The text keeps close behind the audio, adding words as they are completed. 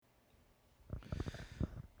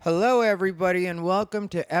Hello, everybody, and welcome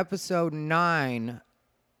to episode 9.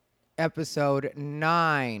 Episode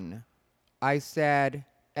 9. I said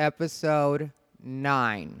episode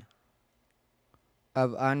 9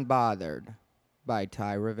 of Unbothered by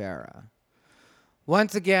Ty Rivera.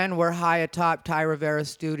 Once again, we're high atop Ty Rivera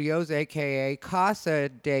Studios, a.k.a. Casa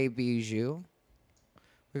de Bijou.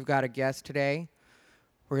 We've got a guest today.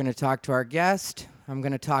 We're going to talk to our guest. I'm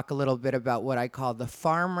going to talk a little bit about what I call the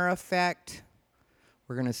farmer effect.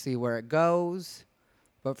 We're going to see where it goes.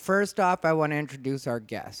 But first off, I want to introduce our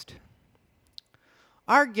guest.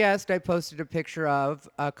 Our guest, I posted a picture of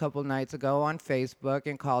a couple nights ago on Facebook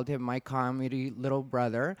and called him my comedy little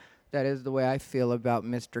brother. That is the way I feel about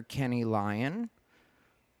Mr. Kenny Lyon.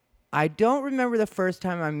 I don't remember the first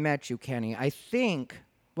time I met you, Kenny. I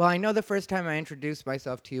know the first time I introduced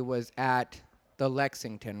myself to you was at the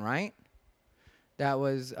Lexington, right? That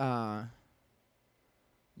was,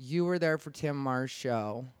 you were there for Tim Marr's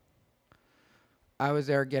show. I was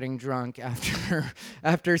there getting drunk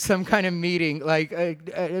after some kind of meeting.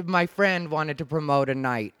 My friend wanted to promote a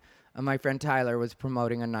night. My friend Tyler was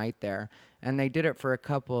promoting a night there, and they did it for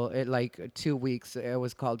 2 weeks. It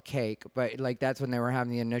was called Cake, but that's when they were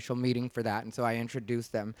having the initial meeting for that, and so I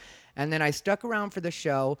introduced them, and then I stuck around for the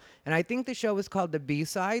show, and I think the show was called the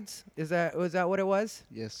B-Sides. Was that what it was?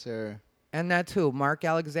 Yes, sir. And that's who? Mark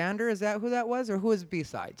Alexander? Is that who that was, or who is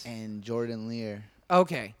B-Sides? And Jordan Lear.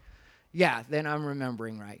 Okay. Yeah, then I'm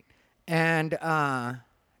remembering right. And I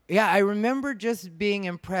remember just being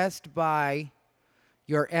impressed by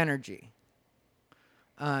your energy.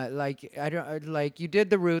 You did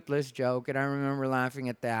the ruthless joke, and I remember laughing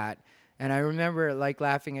at that. And I remember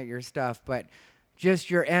laughing at your stuff, but just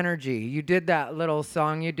your energy. You did that little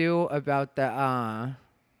song you do about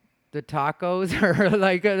the tacos or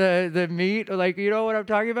the meat, you know what I'm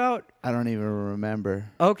talking about? I don't even remember.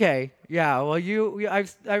 Okay, yeah. Well,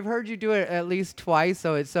 I've heard you do it at least twice,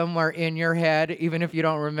 so it's somewhere in your head, even if you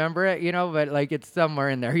don't remember it, But it's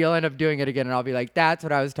somewhere in there. You'll end up doing it again, and I'll be like, "That's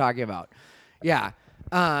what I was talking about." Yeah.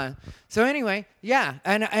 So anyway, yeah,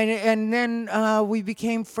 and then we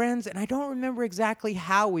became friends, and I don't remember exactly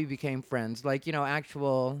how we became friends,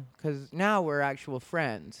 because now we're actual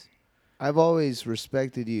friends. I've always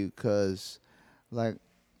respected you because,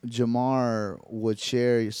 Jamar would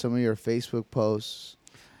share some of your Facebook posts.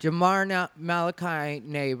 Jamar Malachi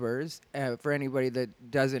Neighbors, for anybody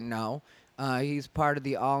that doesn't know, he's part of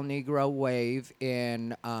the all-Negro wave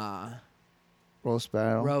in Roast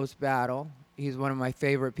Battle. Roast Battle. He's one of my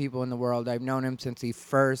favorite people in the world. I've known him since he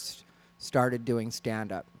first started doing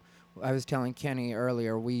stand-up. I was telling Kenny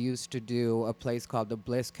earlier, we used to do a place called the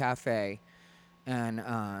Bliss Cafe,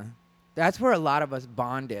 and that's where a lot of us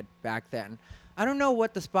bonded back then. I don't know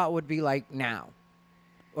what the spot would be like now,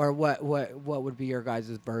 or what would be your guys'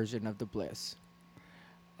 version of the Bliss.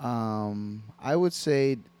 I would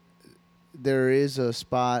say there is a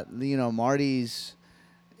spot. Marty's.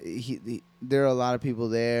 There are a lot of people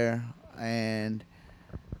there, and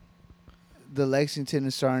the Lexington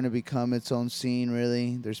is starting to become its own scene.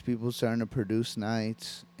 Really, there's people starting to produce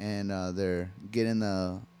nights, and they're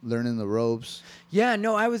learning the ropes. Yeah,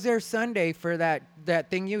 no, I was there Sunday for that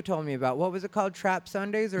thing you told me about. What was it called? Trap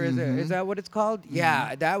Sundays, or is that what it's called? Mm-hmm.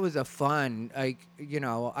 Yeah, that was a fun. I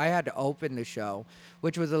had to open the show,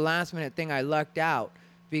 which was a last minute thing. I lucked out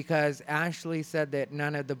because Ashley said that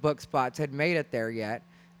none of the book spots had made it there yet,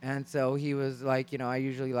 and so he was like, I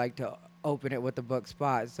usually like to open it with the book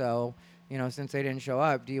spot. So, since they didn't show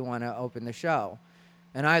up, do you want to open the show?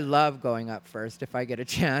 And I love going up first if I get a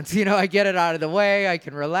chance. I get it out of the way, I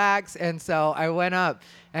can relax. And so I went up,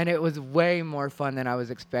 and it was way more fun than I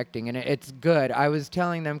was expecting. And it's good. I was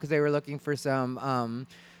telling them, because they were looking for some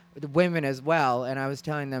women as well, and I was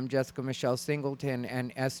telling them Jessica Michelle Singleton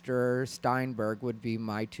and Esther Steinberg would be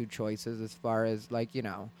my two choices as far as,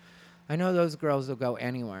 I know those girls will go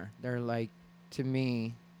anywhere. They're, to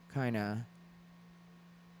me, kind of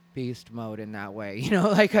beast mode in that way,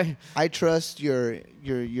 I trust your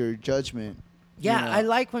judgment. Yeah, I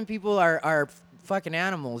like when people are fucking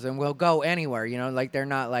animals and will go anywhere, they're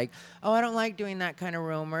not like, oh, I don't like doing that kind of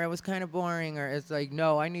room, or it was kind of boring, or it's like,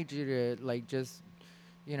 no, I need you to just,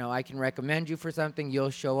 I can recommend you for something, you'll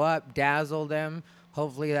show up, dazzle them,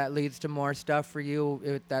 hopefully that leads to more stuff for you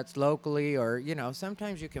if that's locally, or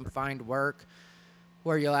sometimes you can find work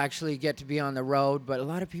where you'll actually get to be on the road, but a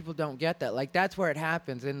lot of people don't get that. That's where it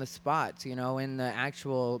happens, in the spots, in the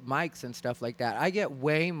actual mics and stuff like that. I get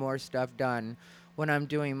way more stuff done when I'm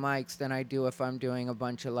doing mics than I do if I'm doing a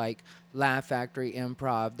bunch of, Laugh Factory,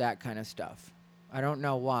 improv, that kind of stuff. I don't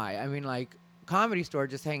know why. I mean, Comedy Store,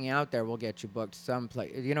 just hanging out there will get you booked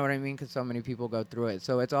someplace. You know what I mean? Because so many people go through it.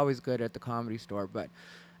 So it's always good at the Comedy Store, but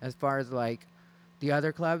As far as like the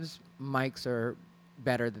other clubs, Mike's are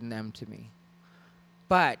better than them to me.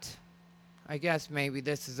 But I guess maybe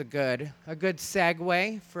this is a good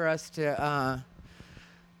segue for us to.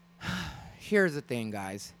 Here's the thing,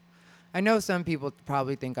 guys. I know some people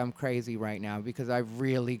probably think I'm crazy right now because I've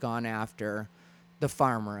really gone after the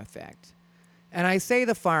farmer effect. And I say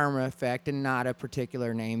the farmer effect and not a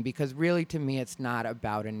particular name because really to me it's not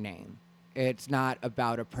about a name. It's not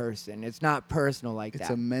about a person. It's not personal like that. It's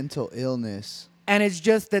a mental illness. And it's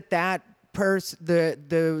just that the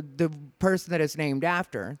person that it's named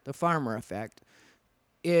after, the farmer effect,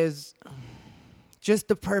 is just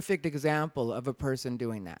the perfect example of a person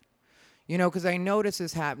doing that. You know, because I notice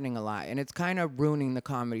this happening a lot, and it's kind of ruining the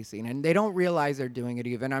comedy scene. And they don't realize they're doing it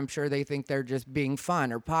even. I'm sure they think they're just being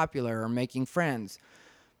fun or popular or making friends.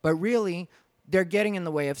 But really, they're getting in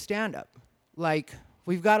the way of stand-up. Like,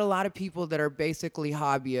 we've got a lot of people that are basically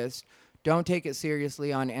hobbyists, don't take it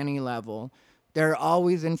seriously on any level. They're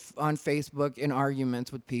always on Facebook in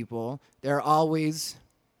arguments with people. They're always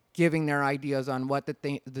giving their ideas on what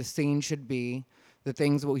the scene should be, the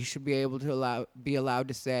things that we should be able to be allowed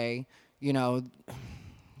to say. You know,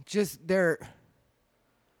 just they're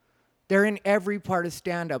in every part of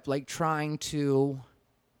stand-up, like trying to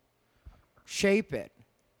shape it.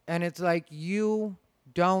 And it's like you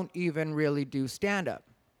don't even really do stand-up.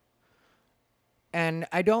 And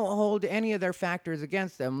I don't hold any of their factors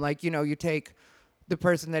against them. Like, you know, you take the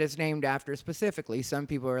person that it's named after specifically. Some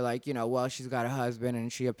people are like, you know, well, she's got a husband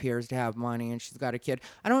and she appears to have money and she's got a kid.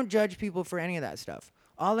 I don't judge people for any of that stuff.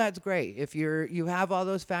 All that's great. If you have all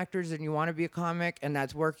those factors and you want to be a comic and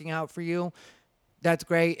that's working out for you, that's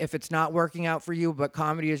great. If it's not working out for you, but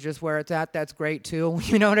comedy is just where it's at, that's great too.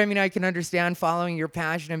 You know what I mean? I can understand following your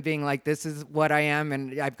passion and being like, this is what I am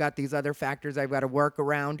and I've got these other factors I've got to work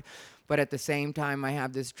around. But at the same time, I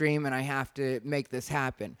have this dream and I have to make this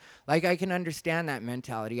happen. Like, I can understand that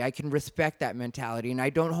mentality. I can respect that mentality. And I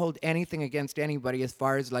don't hold anything against anybody as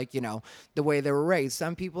far as, like, you know, the way they were raised.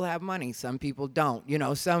 Some people have money. Some people don't. You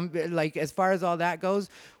know, some, like, as far as all that goes,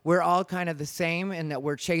 we're all kind of the same in that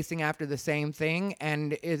we're chasing after the same thing.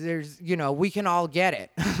 And there's, you know, we can all get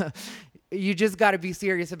it. You just got to be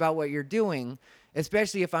serious about what you're doing,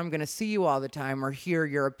 especially if I'm going to see you all the time or hear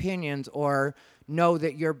your opinions or know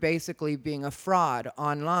that you're basically being a fraud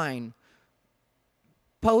online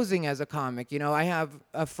posing as a comic. You know, I have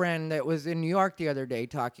a friend that was in New York the other day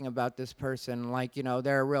talking about this person like, you know,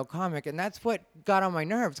 they're a real comic. And that's what got on my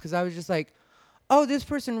nerves because I was just like, oh, this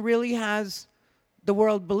person really has the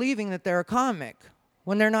world believing that they're a comic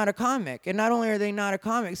when they're not a comic. And not only are they not a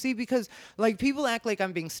comic, see, because like people act like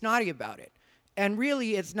I'm being snotty about it. And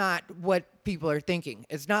really it's not what people are thinking.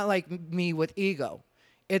 It's not like me with ego.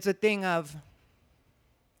 It's a thing of,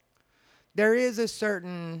 there is a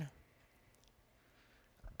certain,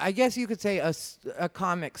 I guess you could say a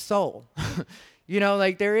comic soul. You know,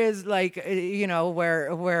 like there is like, you know,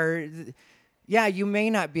 where yeah, you may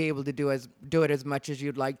not be able to do it as much as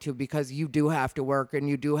you'd like to because you do have to work and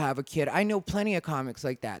you do have a kid. I know plenty of comics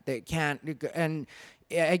like that can't, and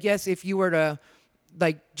I guess if you were to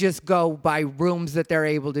like just go by rooms that they're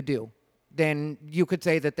able to do, then you could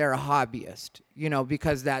say that they're a hobbyist, you know,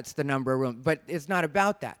 because that's the number of rooms. But it's not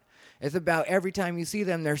about that. It's about every time you see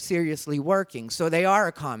them, they're seriously working. So they are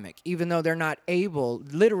a comic, even though they're not able,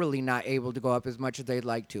 literally not able to go up as much as they'd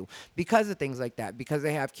like to because of things like that, because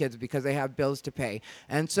they have kids, because they have bills to pay.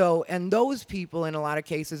 And so, and those people in a lot of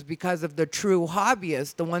cases, because of the true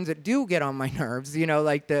hobbyists, the ones that do get on my nerves, you know,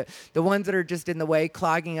 like the ones that are just in the way,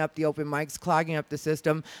 clogging up the open mics, clogging up the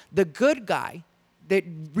system, the good guy that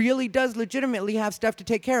really does legitimately have stuff to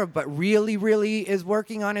take care of, but really, really is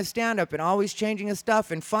working on his stand-up and always changing his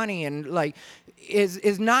stuff and funny and like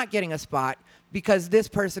is not getting a spot because this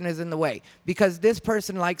person is in the way. Because this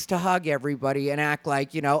person likes to hug everybody and act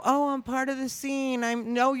like, you know, oh, I'm part of the scene.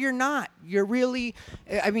 No, you're not. You're really,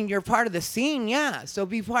 I mean, you're part of the scene, yeah. So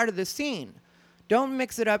be part of the scene. Don't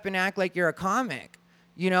mix it up and act like you're a comic.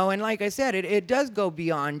 You know, and like I said, it does go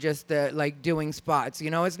beyond just the, like, doing spots.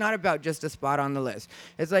 You know, it's not about just a spot on the list.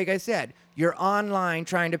 It's like I said, you're online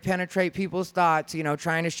trying to penetrate people's thoughts, you know,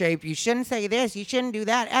 trying to shape, you shouldn't say this, you shouldn't do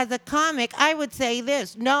that. As a comic, I would say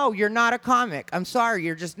this. No, you're not a comic. I'm sorry,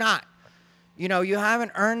 you're just not. You know, you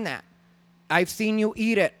haven't earned that. I've seen you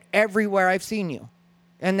eat it everywhere I've seen you.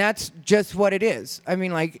 And that's just what it is. I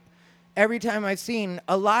mean, like, every time I've seen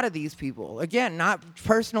a lot of these people, again, not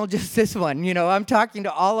personal, just this one, you know, I'm talking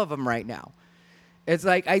to all of them right now. It's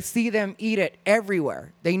like I see them eat it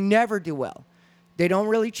everywhere. They never do well. They don't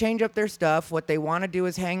really change up their stuff. What they want to do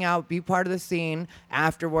is hang out, be part of the scene,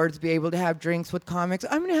 afterwards be able to have drinks with comics.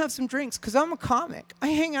 I'm going to have some drinks because I'm a comic. I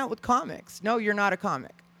hang out with comics. No, you're not a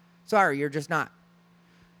comic. Sorry, you're just not.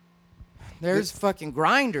 There's fucking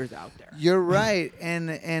grinders out there. You're right,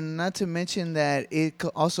 and not to mention that it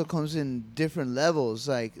also comes in different levels.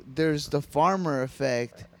 Like there's the farmer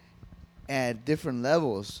effect at different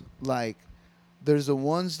levels. Like there's the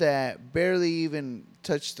ones that barely even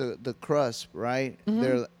touch the crust, right?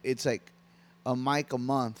 It's like a mic a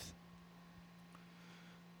month.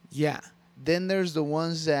 Yeah. Then there's the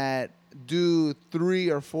ones that do 3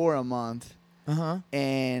 or 4 a month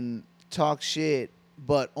and talk shit,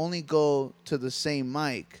 but only go to the same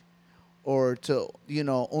mic or to,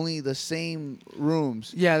 only the same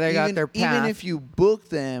rooms. Yeah, they got their path. Even if you book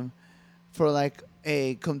them for like,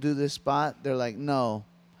 hey, come do this spot, they're like, no.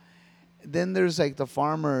 Then there's like the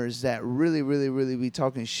farmers that really, really, really be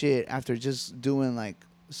talking shit after just doing like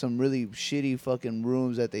some really shitty fucking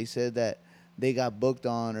rooms that they said that they got booked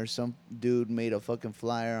on, or some dude made a fucking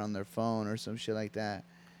flyer on their phone or some shit like that,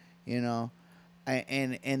 and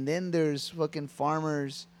then there's fucking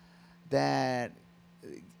farmers that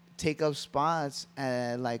take up spots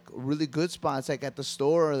at like really good spots, like at the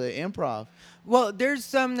store or the Improv. Well, there's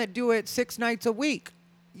some that do it 6 nights a week,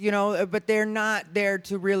 but they're not there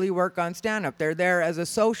to really work on stand-up. They're there as a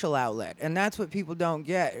social outlet, and that's what people don't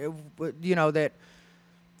get. That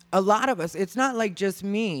a lot of us, it's not like just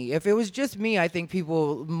me. If it was just me, I think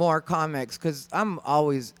more comics, because I'm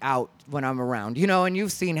always out when I'm around, and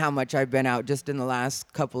you've seen how much I've been out just in the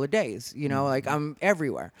last couple of days, like I'm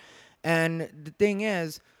everywhere. And the thing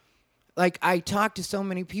is, like, I talk to so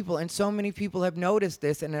many people, and so many people have noticed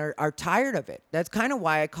this and are tired of it. That's kind of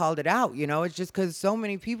why I called it out, It's just because so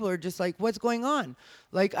many people are just like, what's going on?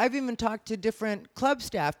 Like, I've even talked to different club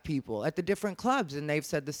staff people at the different clubs, and they've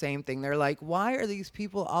said the same thing. They're like, why are these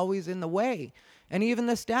people always in the way? And even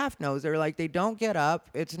the staff knows. They're like, they don't get up.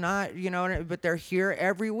 It's not, but they're here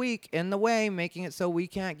every week in the way, making it so we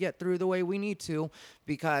can't get through the way we need to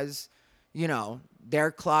because,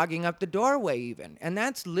 they're clogging up the doorway even. And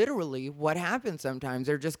that's literally what happens sometimes.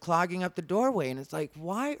 They're just clogging up the doorway. And it's like,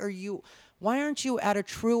 why aren't you at a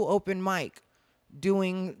true open mic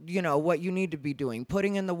doing, what you need to be doing,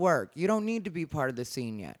 putting in the work? You don't need to be part of the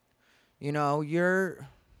scene yet.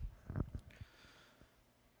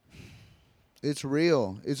 It's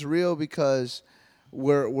real. It's real because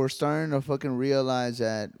we're starting to fucking realize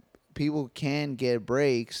that people can get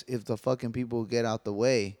breaks if the fucking people get out the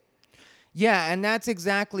way. Yeah, and that's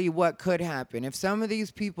exactly what could happen. If some of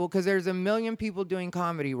these people, because there's 1 million people doing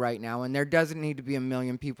comedy right now, and there doesn't need to be 1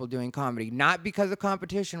 million people doing comedy, not because of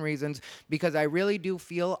competition reasons, because I really do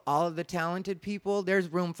feel all of the talented people, there's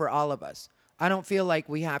room for all of us. I don't feel like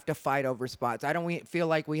we have to fight over spots. I don't feel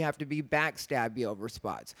like we have to be backstabby over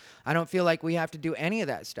spots. I don't feel like we have to do any of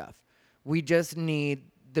that stuff. We just need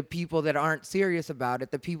the people that aren't serious about it,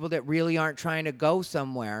 the people that really aren't trying to go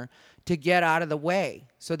somewhere, to get out of the way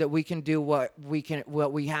so that we can do what we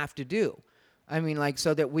have to do. I mean, like,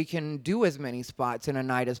 so that we can do as many spots in a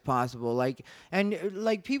night as possible.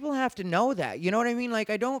 And people have to know that. You know what I mean? Like,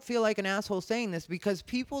 I don't feel like an asshole saying this, because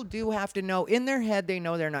people do have to know in their head, they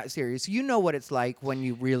know they're not serious. You know what it's like when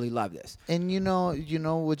you really love this. And you know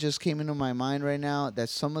what just came into my mind right now? That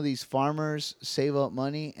some of these farmers save up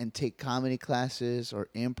money and take comedy classes or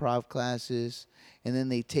improv classes, and then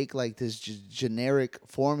they take like this generic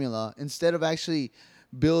formula instead of actually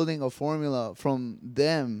building a formula from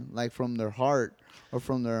them, like from their heart or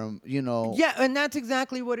from their, Yeah, and that's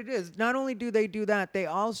exactly what it is. Not only do they do that, they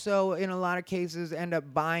also, in a lot of cases, end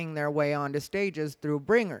up buying their way onto stages through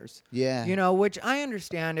bringers. Yeah. Which I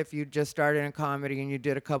understand if you just started in comedy and you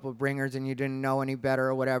did a couple bringers and you didn't know any better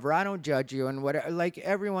or whatever. I don't judge you, and whatever. Like,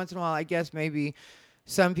 every once in a while, I guess maybe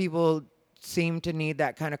some people seem to need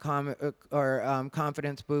that kind of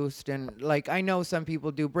confidence boost, and like, I know some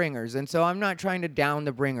people do bringers, and so I'm not trying to down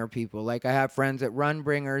the bringer people. Like, I have friends that run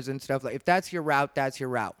bringers and stuff. Like, if that's your route, that's your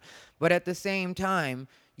route. But at the same time,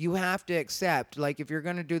 you have to accept, like, if you're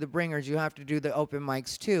going to do the bringers, you have to do the open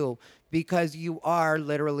mics too, because you are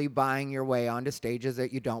literally buying your way onto stages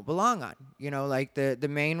that you don't belong on. Like the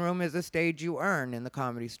main room is a stage you earn in the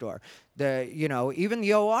Comedy Store. Even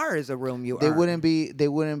the OR is a room you earn. They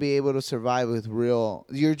wouldn't be able to survive with real.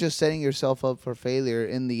 You're just setting yourself up for failure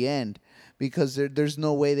in the end, because there's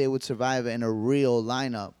no way they would survive in a real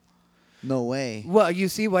lineup. No way. Well, you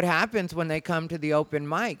see what happens when they come to the open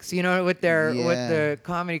mics, with the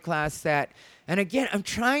comedy class set. And again, I'm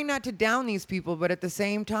trying not to down these people, but at the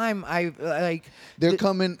same time, they're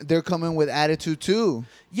coming with attitude too.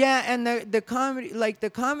 Yeah, and the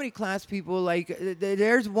comedy class people,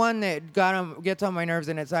 there's one that gets on my nerves,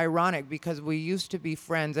 and it's ironic because we used to be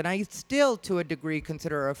friends, and I still, to a degree,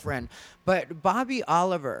 consider her a friend. But Bobby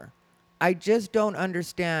Oliver I just don't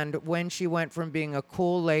understand when she went from being a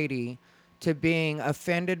cool lady to being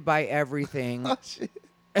offended by everything. Oh, shit.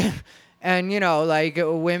 And like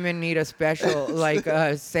women need a special like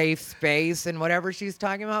a safe space and whatever she's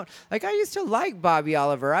talking about. Like I used to like Bobby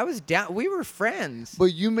Oliver. I was down. We were friends.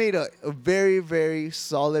 But you made a very, very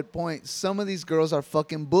solid point. Some of these girls are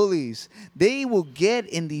fucking bullies. They will get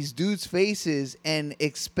in these dudes' faces and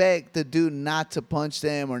expect the dude not to punch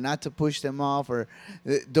them or not to push them off or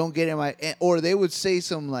don't get in my... Or they would say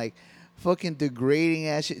some like fucking degrading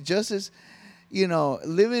ass shit. Just as,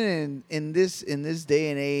 living in this day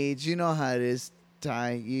and age, you know how it is,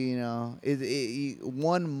 Ty.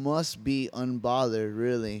 One must be unbothered,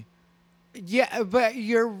 really. Yeah, but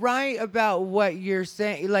you're right about what you're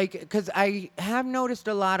saying. Like, because I have noticed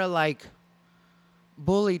a lot of like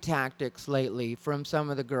bully tactics lately from some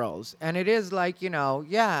of the girls, and it is like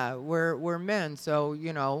yeah, we're men,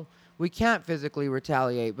 so we can't physically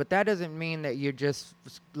retaliate, but that doesn't mean that you just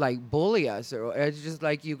like bully us, or it's just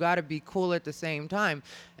like you got to be cool at the same time.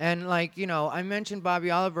 And like I mentioned Bobby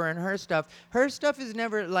Oliver and her stuff. Her stuff is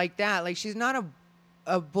never like that. Like she's not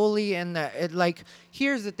a bully in like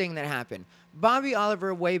here's the thing that happened. Bobby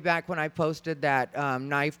Oliver, way back when I posted that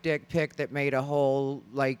knife dick pic that made a whole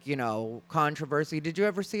controversy. Did you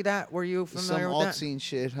ever see that? Were you familiar Some with that? alt scene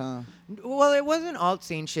shit, huh? Well, it wasn't alt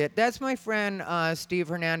scene shit. That's my friend Steve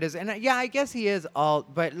Hernandez, and yeah, I guess he is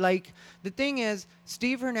alt. But like the thing is,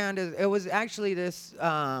 Steve Hernandez. It was actually this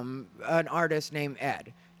an artist named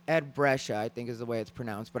Ed Brescia, I think is the way it's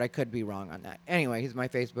pronounced, but I could be wrong on that. Anyway, he's my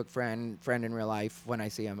Facebook friend in real life. When I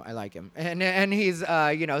see him, I like him. And he's,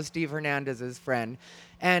 Steve Hernandez's friend.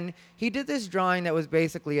 And he did this drawing that was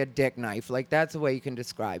basically a dick knife. Like, that's the way you can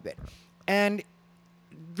describe it. And,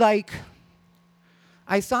 like,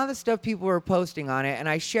 I saw the stuff people were posting on it, and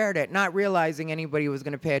I shared it, not realizing anybody was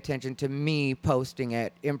going to pay attention to me posting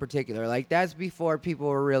it in particular. Like, that's before people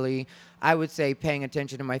were really, I would say, paying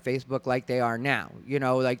attention to my Facebook like they are now.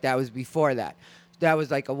 Like, that was before that. That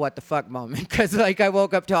was like a what the fuck moment, because, like, I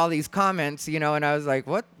woke up to all these comments, and I was like,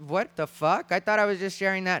 what the fuck? I thought I was just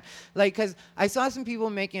sharing that. Like, because I saw some people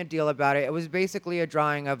making a deal about it. It was basically a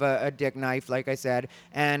drawing of a dick knife, like I said,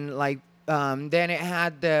 and, like, then it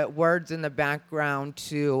had the words in the background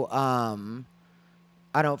to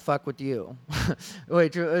I don't fuck with you,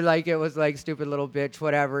 which like it was like stupid little bitch,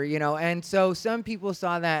 whatever, And so some people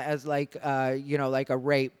saw that as like like a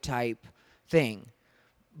rape type thing,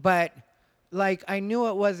 but like I knew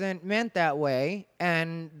it wasn't meant that way,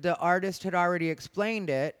 and the artist had already explained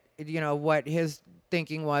it, what his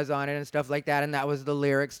thinking was on it and stuff like that, and that was the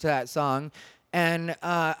lyrics to that song. And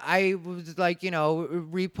I was like,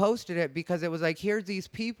 reposted it because it was like, here's these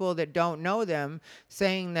people that don't know them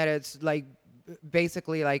saying that it's like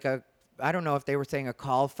basically like I don't know if they were saying a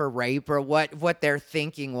call for rape or what their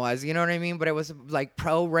thinking was, you know what I mean? But it was like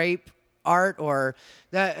pro-rape art or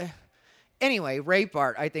that. Anyway, rape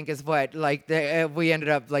art, I think, is what like we ended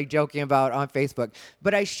up like joking about on Facebook.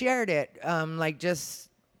 But I shared it like just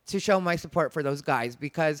to show my support for those guys,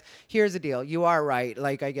 because here's the deal. You are right.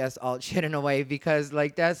 Like, I guess alt shit in a way, because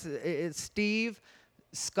like it's Steve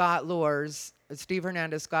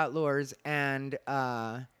Hernandez, Scott Lures, and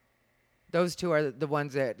those two are the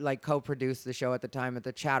ones that like co-produced the show at the time at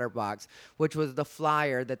the Chatterbox, which was the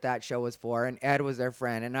flyer that show was for, and Ed was their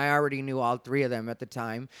friend, and I already knew all three of them at the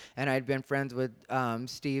time, and I'd been friends with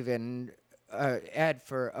Steve and Ed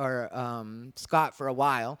Scott for a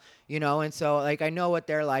while, and so like I know what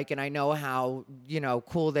they're like, and I know how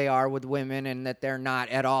cool they are with women, and that they're not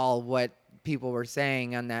at all what people were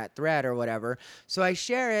saying on that thread or whatever. So I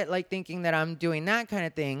share it like thinking that I'm doing that kind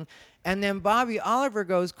of thing. And then Bobby Oliver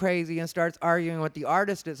goes crazy and starts arguing with the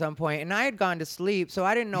artist at some point. And I had gone to sleep, so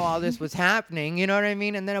I didn't know all this was happening. You know what I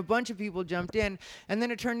mean? And then a bunch of people jumped in. And then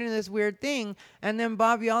it turned into this weird thing. And then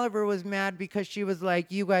Bobby Oliver was mad because she was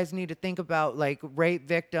like, you guys need to think about, like, rape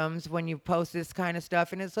victims when you post this kind of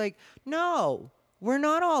stuff. And it's like, no. We're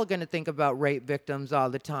not all going to think about rape victims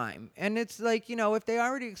all the time. And it's like, if they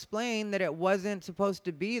already explained that it wasn't supposed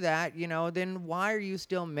to be that, then why are you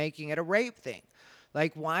still making it a rape thing?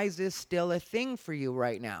 Like, why is this still a thing for you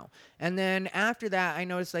right now? And then after that, I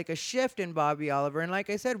noticed like a shift in Bobby Oliver. And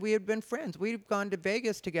like I said, we had been friends. We'd gone to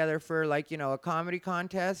Vegas together for like, a comedy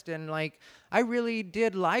contest. And like, I really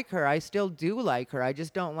did like her. I still do like her. I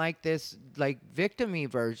just don't like this like victim-y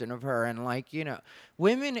version of her. And like,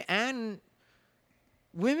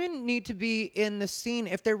 women need to be in the scene.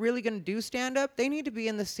 If they're really going to do stand-up, they need to be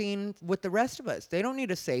in the scene with the rest of us. They don't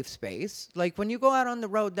need a safe space. Like, when you go out on the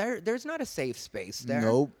road, there's not a safe space there.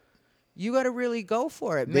 Nope. You got to really go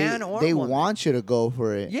for it, man or woman. They want you to go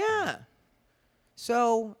for it. Yeah.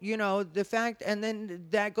 So, the fact, and then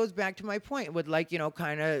that goes back to my point with like,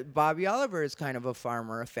 kind of Bobby Oliver is kind of a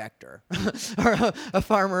farmer effector or a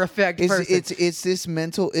farmer effect It's person. it's this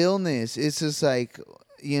mental illness. It's just like,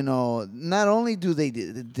 not only do they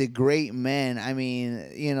degrade men. I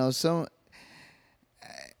mean, some.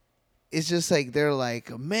 It's just like they're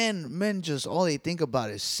like men. Just all they think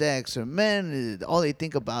about is sex, or men. All they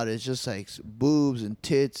think about is just like boobs and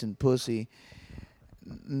tits and pussy.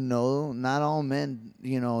 No, not all men.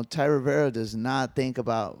 Ty Rivera does not think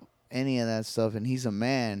about any of that stuff, and he's a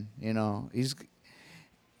man. He's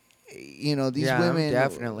these Yeah, I'm women.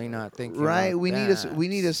 definitely not thinking Right? about We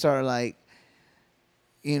need to start like,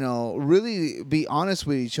 really be honest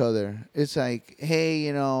with each other. It's like,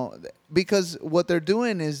 hey, because what they're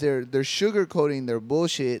doing is they're sugarcoating their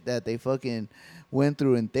bullshit that they fucking went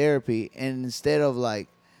through in therapy, and instead of like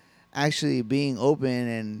actually being open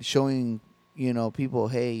and showing, people,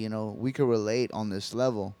 hey, we could relate on this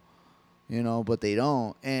level, but they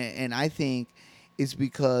don't, and I think it's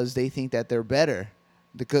because they think that they're better,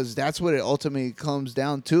 because that's what it ultimately comes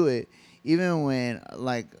down to. It even when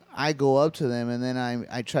like I go up to them and then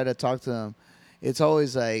I try to talk to them, it's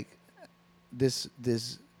always like this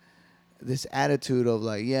attitude of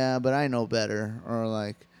like, yeah, but I know better, or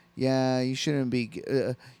like, yeah, you shouldn't be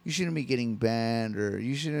getting banned, or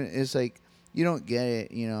you shouldn't. It's like you don't get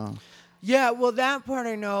it. Yeah, well, that part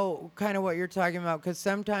I know kind of what you're talking about, because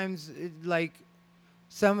sometimes, like,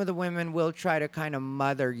 some of the women will try to kind of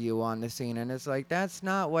mother you on the scene, and it's like, that's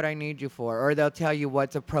not what I need you for. Or they'll tell you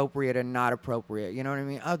what's appropriate and not appropriate. You know what I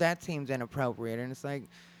mean? Oh, that seems inappropriate. And it's like,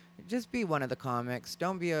 just be one of the comics.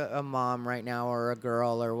 Don't be a mom right now, or a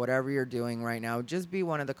girl, or whatever you're doing right now. Just be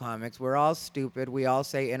one of the comics. We're all stupid. We all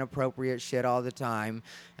say inappropriate shit all the time.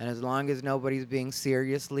 And as long as nobody's being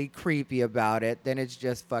seriously creepy about it, then it's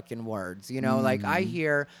just fucking words. Like I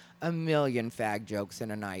hear a million fag jokes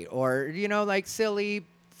in a night, or, like silly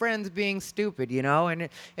friends being stupid, and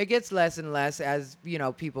it gets less and less as,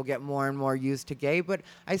 people get more and more used to gay, but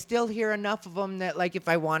I still hear enough of them that, like, if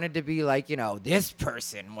I wanted to be like, this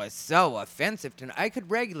person was so offensive to, I could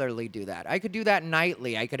regularly do that. I could do that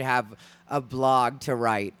nightly. I could have a blog to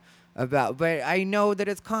write about, but I know that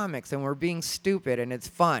it's comics and we're being stupid and it's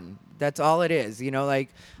fun. That's all it is. Like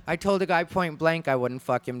I told a guy point blank I wouldn't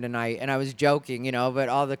fuck him tonight, and I was joking, but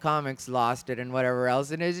all the comics lost it and whatever else,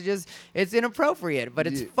 and it's inappropriate, but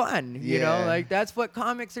it's fun, Yeah. like that's what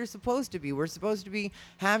comics are supposed to be. We're supposed to be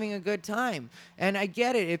having a good time, and I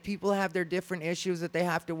get it if people have their different issues that they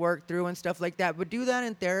have to work through and stuff like that, but do that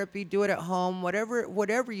in therapy, do it at home,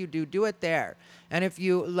 whatever you do it there. And if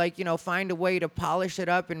you like, find a way to polish it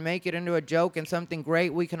up and make it into a joke and something great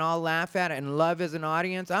we can all laugh at and love as an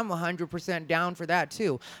audience, I'm 100% down for that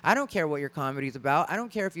too. I don't care what your comedy's about. I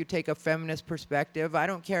don't care if you take a feminist perspective. I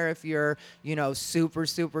don't care if you're, super,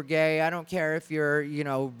 super gay. I don't care if you're,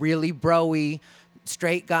 really bro-y,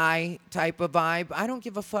 straight guy type of vibe. I don't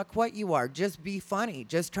give a fuck what you are. Just be funny.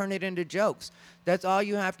 Just turn it into jokes. That's all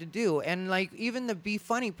you have to do. And like even the be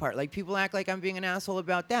funny part, like people act like I'm being an asshole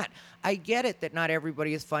about that. I get it that not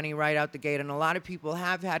everybody is funny right out the gate, and a lot of people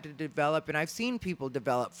have had to develop, and I've seen people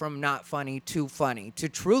develop from not funny to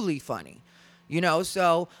truly funny.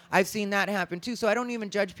 So I've seen that happen too. So I don't even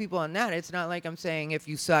judge people on that. It's not like I'm saying if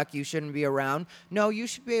you suck, you shouldn't be around. No, you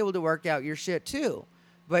should be able to work out your shit too.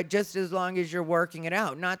 But just as long as you're working it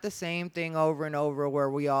out, not the same thing over and over where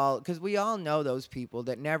because we all know those people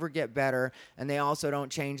that never get better, and they also don't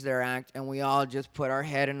change their act, and we all just put our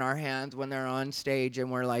head in our hands when they're on stage and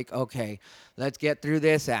we're like, okay, let's get through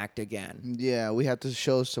this act again. Yeah, we have to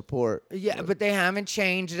show support. Yeah, but they haven't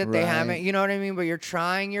changed it. They haven't, Right. you know what I mean? But you're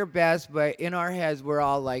trying your best, but in our heads, we're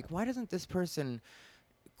all like, why doesn't this person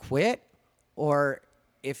quit? Or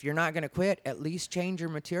if you're not going to quit, at least change your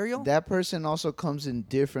material. That person also comes in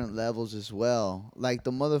different levels as well. Like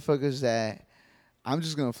the motherfuckers that I'm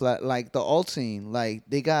just gonna flat like the alt scene. Like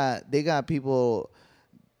they got people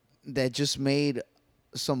that just made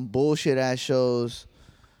some bullshit ass shows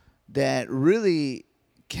that really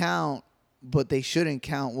count, but they shouldn't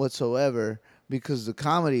count whatsoever because the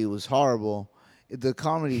comedy was horrible. The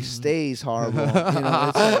comedy stays horrible.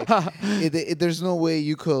 It's like there's no way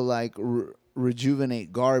you could like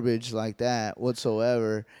rejuvenate garbage like that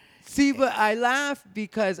whatsoever. See, but I laugh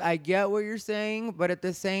because I get what you're saying, but at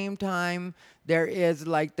the same time, there is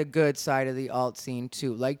like the good side of the alt scene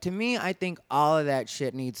too. Like to me, I think all of that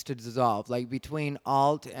shit needs to dissolve. Like between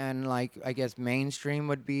alt and like I guess mainstream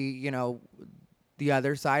would be, the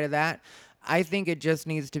other side of that. I think it just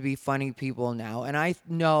needs to be funny people now. And I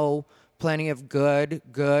know plenty of good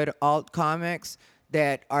alt comics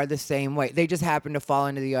that are the same way. They just happen to fall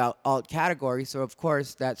into the alt category, so of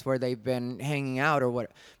course that's where they've been hanging out or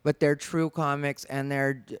what. But they're true comics, and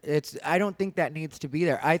I don't think that needs to be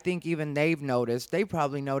there. I think even they've noticed. They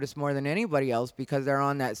probably noticed more than anybody else because they're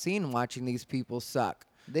on that scene watching these people suck.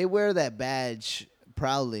 They wear that badge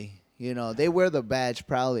proudly. You know, they wear the badge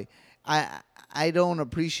proudly. I don't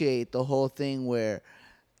appreciate the whole thing where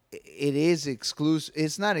it is exclusive.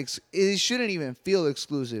 It's not. It shouldn't even feel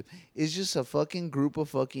exclusive. It's just a fucking group of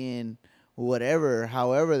fucking whatever,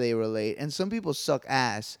 however they relate. And some people suck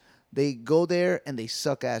ass. They go there and they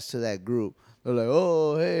suck ass to that group. They're like,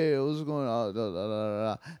 oh hey, what's going on? Da, da,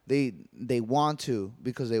 da, da. They want to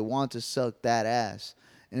because they want to suck that ass.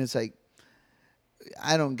 And it's like,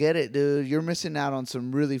 I don't get it, dude. You're missing out on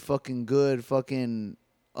some really fucking good fucking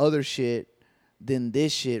other shit than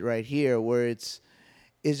this shit right here, where it's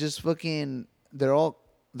just fucking they're all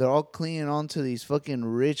clinging on to these fucking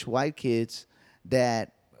rich white kids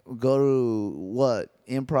that go to what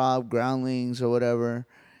improv groundlings or whatever,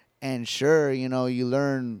 and sure, you know, you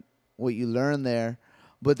learn what you learn there,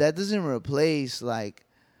 but that doesn't replace like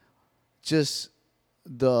just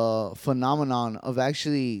the phenomenon of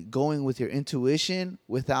actually going with your intuition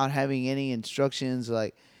without having any instructions,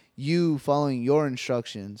 like you following your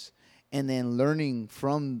instructions and then learning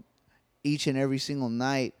from each and every single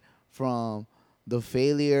night, from the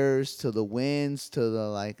failures to the wins to the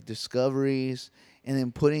like discoveries, and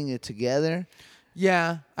then putting it together.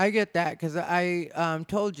 Yeah, I get that because I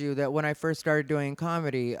told you that when I first started doing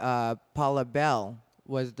comedy, Paula Bell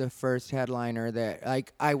was the first headliner that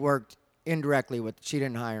like I worked indirectly with. She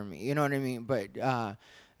didn't hire me, you know what I mean? But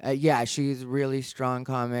yeah, she's a really strong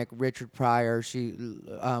comic. Richard Pryor, she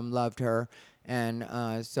loved her, and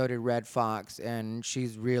so did Red Fox, and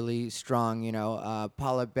she's really strong. You know,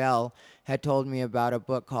 Paula Bell had told me about a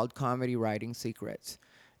book called Comedy Writing Secrets,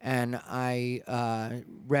 and I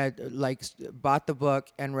bought the book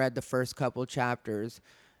and read the first couple chapters,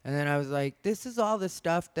 and then I was like, this is all the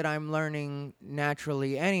stuff that I'm learning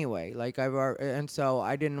naturally anyway. Like and so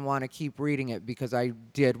I didn't want to keep reading it because I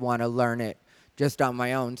did want to learn it just on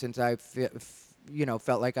my own, since I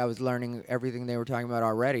felt like I was learning everything they were talking about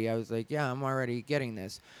already. I was like, yeah, I'm already getting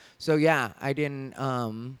this. So yeah, I didn't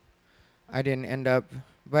end up.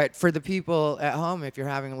 But for the people at home, if you're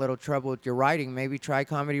having a little trouble with your writing, maybe try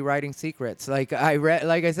Comedy Writing Secrets. Like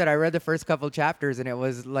I said, I read the first couple chapters, and it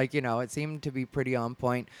was like, it seemed to be pretty on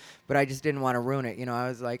point, but I just didn't want to ruin it. I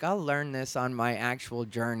was like, I'll learn this on my actual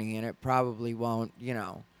journey, and it probably won't,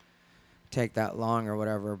 take that long or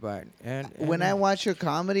whatever. But When I watch your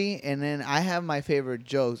comedy, and then I have my favorite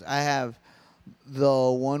jokes. I have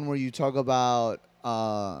the one where you talk about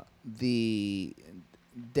the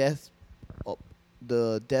death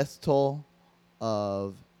the death toll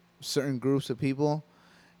of certain groups of people,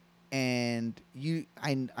 and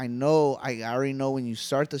I know, I already know when you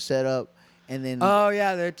start the setup, and then oh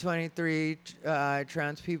yeah, the 23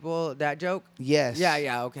 trans people, that joke. yes,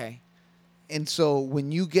 Yeah, okay. and so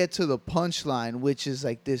when you get to the punchline, which is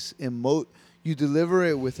like this you deliver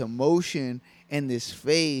it with emotion and this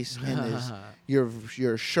face and this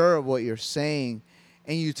you're sure of what you're saying,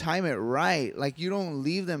 and you time it right. Like, you don't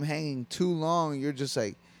leave them hanging too long. You're just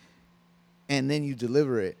like, and then you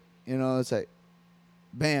deliver it. It's like,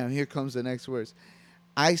 bam, here comes the next words.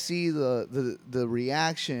 I see the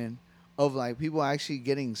reaction of like people actually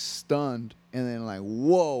getting stunned, and then like,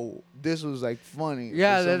 whoa, this was like funny.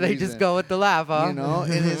 Yeah, they just go with the laugh, huh?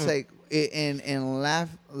 And it's like,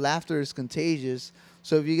 laughter is contagious.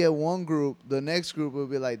 So if you get one group, the next group will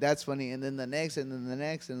be like, that's funny, and then the next, and then the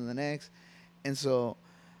next, and the next. And so,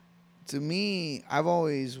 to me, I've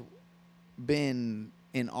always been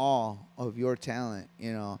in awe of your talent.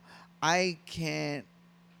 I can't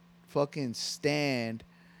fucking stand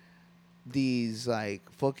these like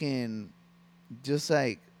fucking, just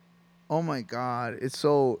like, oh my God, it's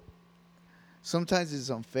so, sometimes it's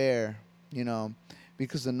unfair,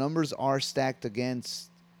 because the numbers are stacked against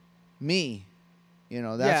me.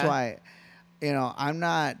 That's Yeah. why, I'm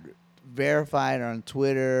not verified on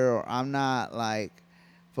Twitter, or I'm not like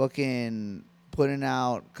fucking putting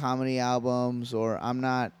out comedy albums, or I'm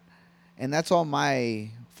not, and that's all my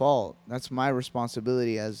fault. That's my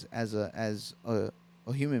responsibility as a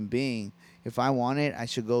human being. If I want it, I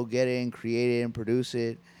should go get it and create it and produce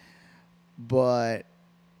it. But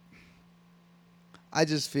I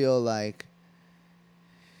just feel like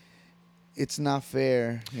it's not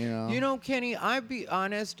fair. Kenny, I'd be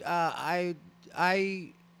honest. I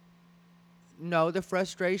know the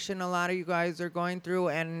frustration a lot of you guys are going through,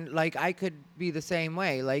 and like I could be the same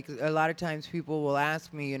way. Like a lot of times people will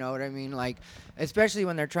ask me, you know what I mean, like especially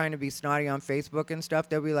when they're trying to be snotty on Facebook and stuff,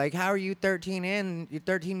 they'll be like, how are you 13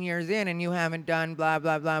 years in and you haven't done blah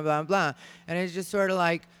blah blah blah blah. And it's just sort of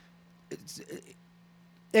like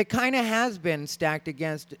it kind of has been stacked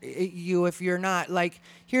against you if you're not like.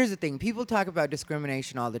 Here's the thing, people talk about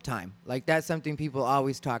discrimination all the time, like that's something people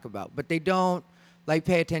always talk about, but they don't like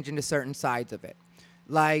pay attention to certain sides of it.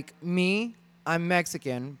 Like me, I'm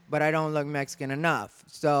Mexican, but I don't look Mexican enough,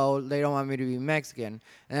 so they don't want me to be Mexican.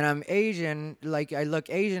 And I'm Asian, like I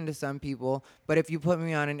look Asian to some people, but if you put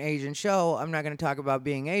me on an Asian show, I'm not going to talk about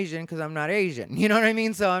being Asian because I'm not Asian. You know what I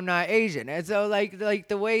mean? So I'm not Asian. And so like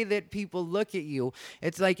the way that people look at you,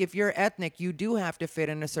 it's like if you're ethnic, you do have to fit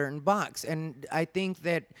in a certain box. And I think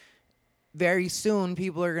that very soon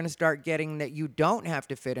people are going to start getting that you don't have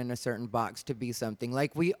to fit in a certain box to be something.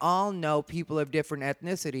 Like we all know people of different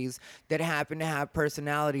ethnicities that happen to have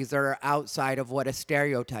personalities that are outside of what a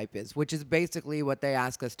stereotype is, which is basically what they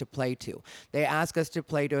ask us to play to. They ask us to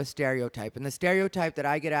play to a stereotype. And the stereotype that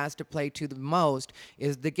I get asked to play to the most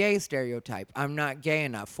is the gay stereotype. I'm not gay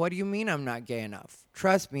enough. What do you mean I'm not gay enough?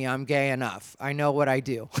 Trust me, I'm gay enough. I know what I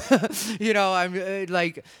do. You know, I'm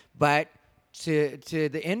but to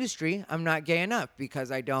the industry, I'm not gay enough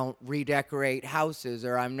because I don't redecorate houses,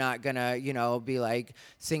 or I'm not gonna, you know, be like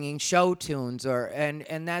singing show tunes, or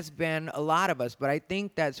and that's been a lot of us. But I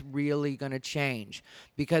think that's really gonna change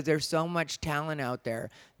because there's so much talent out there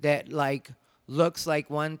that like looks like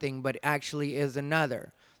one thing but actually is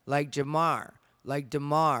another. Like Jamar, like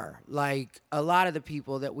Damar, like a lot of the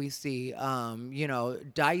people that we see, you know,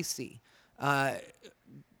 Dicey.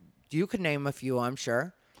 You could name a few, I'm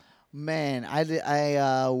sure. Man,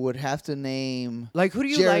 would have to name Like, who do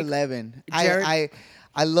you Jared like? Levin. Jared?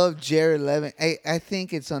 I love Jared Levin. I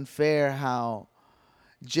think it's unfair how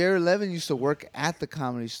Jared Levin used to work at the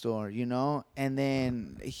Comedy Store, you know, and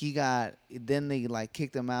then they like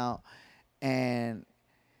kicked him out, and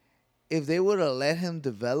if they would have let him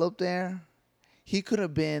develop there, he could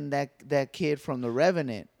have been that kid from The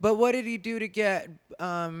Revenant. But what did he do to get?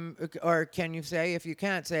 Or can you say? If you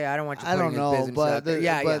can't say, I don't want you. I don't his know, business out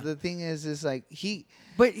there. the thing is like he.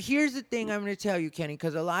 But here's the thing I'm going to tell you, Kenny,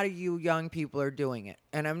 because a lot of you young people are doing it,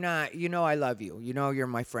 and I'm not. You know, I love you. You know, you're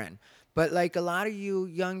my friend. But like a lot of you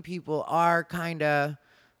young people are kind of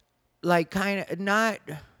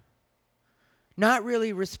not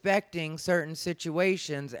really respecting certain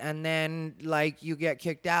situations, and then like you get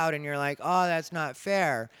kicked out and you're like, oh, that's not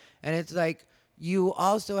fair. And it's like you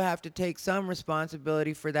also have to take some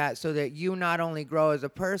responsibility for that, so that you not only grow as a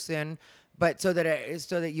person, but so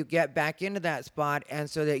that you get back into that spot, and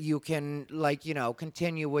so that you can, like, you know,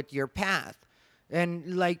 continue with your path.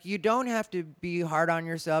 And like you don't have to be hard on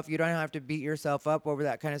yourself. You don't have to beat yourself up over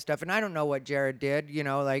that kind of stuff. And I don't know what Jared did. You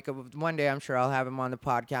know, like one day I'm sure I'll have him on the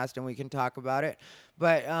podcast and we can talk about it.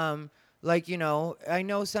 But like, you know, I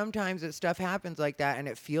know sometimes that stuff happens like that and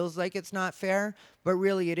it feels like it's not fair, but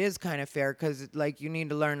really it is kind of fair, because like you need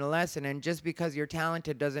to learn a lesson. And just because you're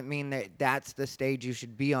talented doesn't mean that that's the stage you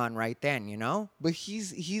should be on right then, you know? But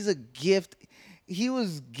he's a gift. He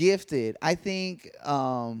was gifted. I think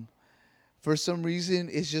for some reason,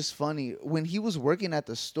 it's just funny. When he was working at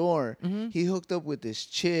the store, he hooked up with this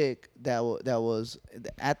chick that was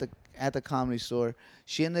at the Comedy Store.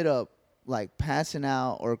 She ended up like passing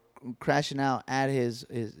out or crashing out at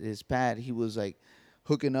his pad. He was like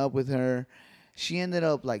hooking up with her. She ended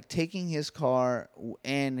up like taking his car,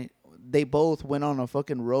 and they both went on a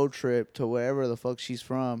fucking road trip to wherever the fuck she's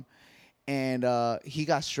from. And he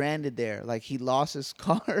got stranded there. Like he lost his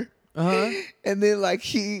car. And then like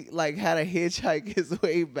he like had to hitchhike his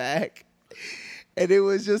way back, and it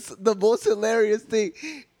was just the most hilarious thing.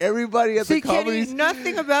 Everybody at the comedy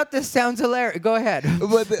nothing about this sounds hilarious. Go ahead.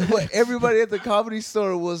 But everybody at the Comedy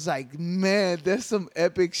Store was like, man, that's some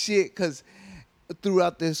epic shit. Because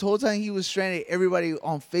throughout this whole time he was stranded, everybody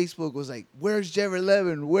on Facebook was like, where's Jared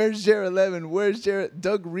Levin? Where's Jared Levin? Where's Jared?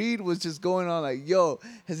 Doug Reed was just going on like, yo,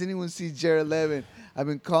 has anyone seen Jared Levin? I've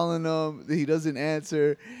been calling him. He doesn't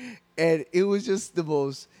answer. And it was just the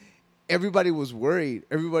most, everybody was worried.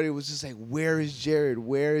 Everybody was just like, where is Jared?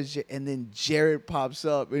 Where is Jared? And then Jared pops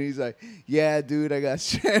up and he's like, yeah, dude, I got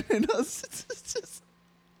stranded.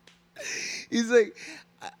 He's like,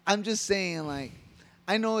 I'm just saying, like,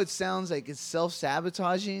 I know it sounds like it's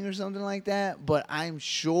self-sabotaging or something like that, but I'm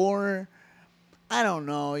sure, I don't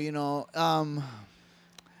know, you know,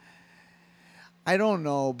 I don't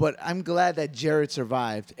know, but I'm glad that Jared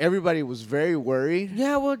survived. Everybody was very worried.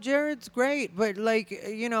 Yeah, well, Jared's great, but like,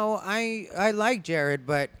 you know, I like Jared,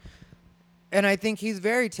 and I think he's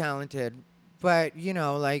very talented, But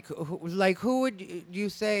who would you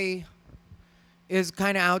say is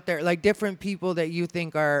kind of out there, like different people that you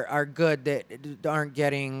think are good that aren't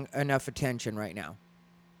getting enough attention right now?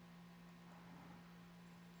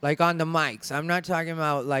 Like on the mics. I'm not talking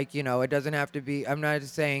about it doesn't have to be. I'm not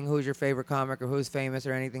saying who's your favorite comic or who's famous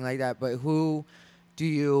or anything like that. But who do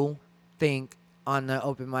you think on the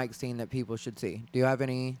open mic scene that people should see? Do you have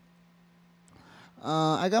any?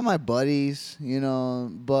 I got my buddies,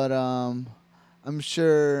 but I'm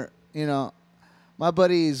sure, my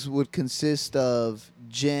buddies would consist of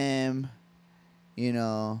Jim, you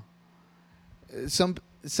know, some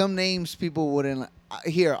names people wouldn't.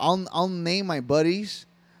 Here, I'll name my buddies,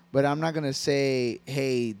 but I'm not gonna say,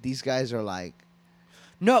 hey, these guys are like.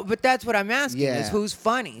 No, but that's what I'm asking is Yeah. who's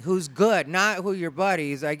funny, who's good, not who your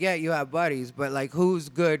buddies. I get you have buddies, but like who's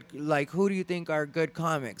good? Like who do you think are good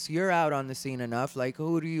comics? You're out on the scene enough. Like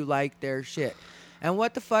who do you like their shit? And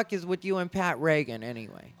what the fuck is with you and Pat Reagan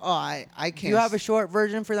anyway? Oh, I can't. Do you have a short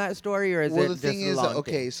version for that story, or is well, it the just thing a is, long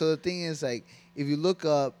okay. thing? So the thing is, like, if you look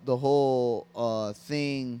up the whole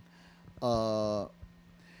thing, uh,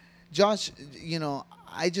 Josh,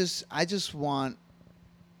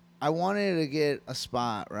 I wanted to get a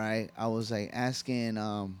spot, right? I was like asking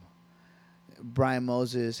Brian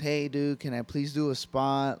Moses, hey, dude, can I please do a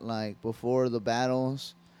spot like before the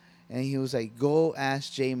battles? And he was like, go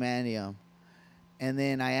ask Jay Manium. And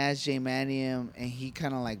then I asked Jay Manium, and he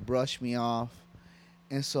kind of like brushed me off.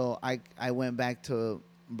 And so I went back to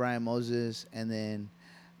Brian Moses, and then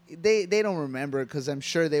they don't remember because I'm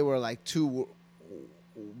sure they were like too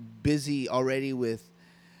busy already with.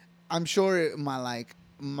 I'm sure my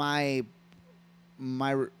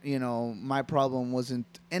problem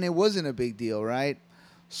wasn't, and it wasn't a big deal, right?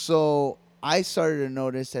 So I started to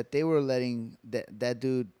notice that they were letting that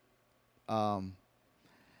dude,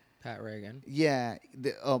 Pat Reagan.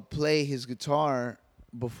 play his guitar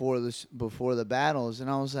before the battles, and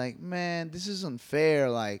I was like, man, this is unfair.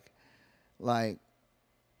 Like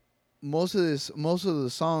most of the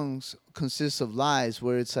songs consist of lies,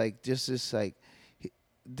 where it's like just this like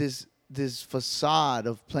this facade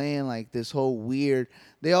of playing like this whole weird.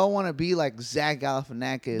 They all want to be like Zach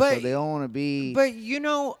Galifianakis, But- or they all want to be. But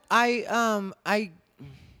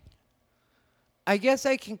I guess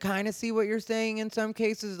I can kind of see what you're saying in some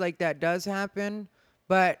cases, like that does happen.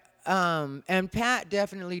 But and Pat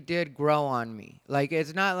definitely did grow on me. Like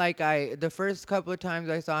it's not like the first couple of times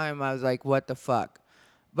I saw him, I was like, what the fuck?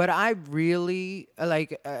 But I really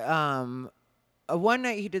one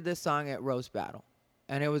night he did this song at Roast Battle,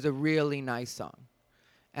 and it was a really nice song.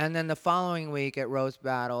 And then the following week at Roast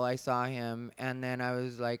Battle, I saw him, and then I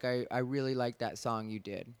was like, I really like that song you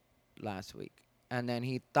did last week. And then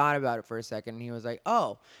he thought about it for a second, and he was like,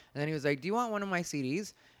 oh. And then he was like, do you want one of my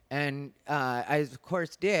CDs? And I, of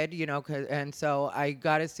course, did, and so I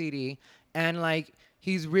got a CD, and, like,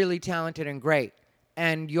 he's really talented and great,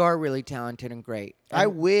 and you're really talented and great. I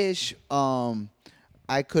And- wish I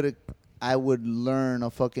would learn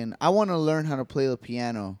I want to learn how to play the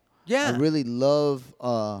piano. Yeah. I really love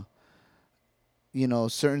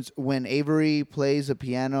certain when Avery plays the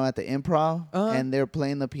piano at the improv, Uh-huh. and they're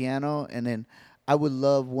playing the piano, and then I would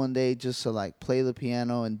love one day just to like play the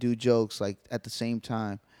piano and do jokes like at the same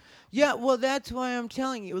time. Yeah, well, that's why I'm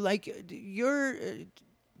telling you. Like, you're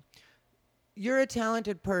a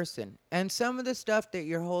talented person, and some of the stuff that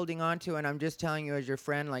you're holding on to, and I'm just telling you as your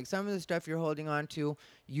friend, like some of the stuff you're holding on to,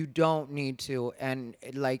 you don't need to, and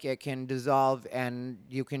like it can dissolve, and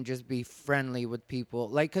you can just be friendly with people.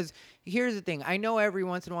 Like, cause here's the thing, I know every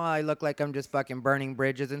once in a while I look like I'm just fucking burning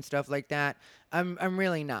bridges and stuff like that. I'm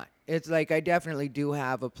really not. It's like I definitely do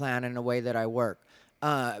have a plan and a way that I work.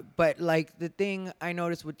 But like the thing I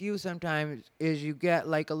notice with you sometimes is you get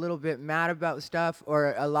like a little bit mad about stuff,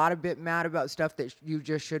 or a lot of bit mad about stuff that you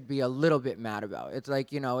just should be a little bit mad about. It's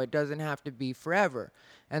like, it doesn't have to be forever.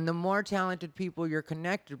 And the more talented people you're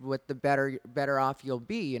connected with, the better off you'll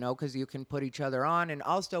be, because you can put each other on and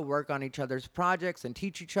also work on each other's projects and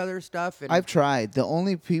teach each other stuff. And I've tried. The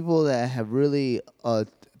only people that have really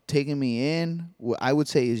taken me in, I would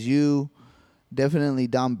say, is you. Definitely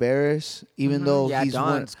Don Barris, even though yeah, he's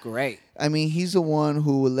Don's great. I mean, he's the one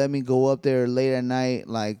who would let me go up there late at night,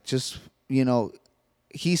 like just,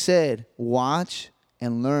 he said, watch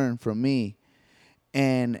and learn from me.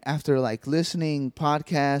 And after like listening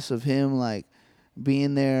podcasts of him, like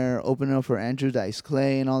being there, opening up for Andrew Dice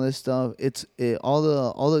Clay and all this stuff, all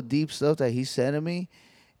the deep stuff that he said to me,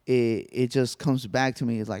 it just comes back to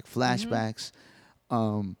me. It's like flashbacks.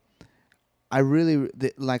 I really,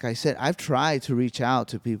 like I said, I've tried to reach out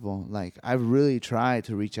to people. Like, I've really tried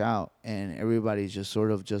to reach out, and everybody's just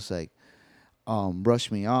sort of just like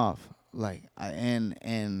brushed me off. Like,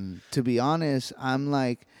 and to be honest, I'm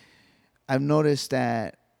like, I've noticed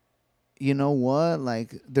that, you know what?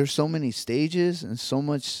 Like, there's so many stages and so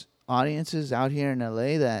much audiences out here in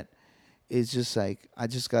LA that it's just like I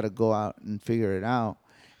just got to go out and figure it out.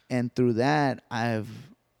 And through that, I've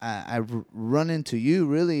run into you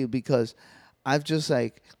really because I've just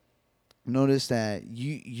like noticed that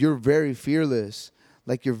you're very fearless.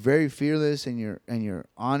 Like, you're very fearless, and you're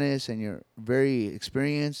honest, and you're very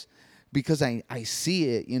experienced because I see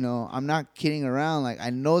it, you know. I'm not kidding around. Like, I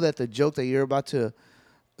know that the joke that you're about to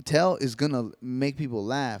tell is gonna make people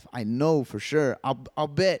laugh. I know for sure. I'll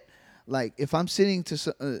bet. Like, if I'm sitting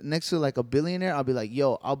next to like a billionaire, I'll be like,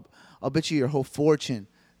 yo, I'll bet you your whole fortune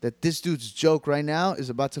that this dude's joke right now is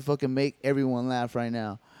about to fucking make everyone laugh right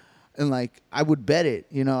now. And like, I would bet it.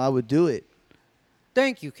 You know, I would do it.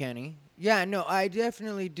 Thank you, Kenny. Yeah, no, I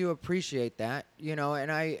definitely do appreciate that.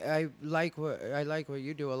 And I like what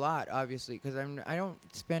you do a lot, obviously, because I don't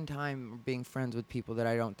spend time being friends with people that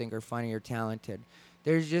I don't think are funny or talented.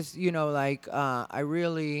 There's just like I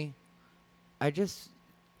just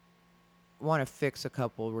want to fix a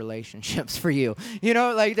couple relationships for you.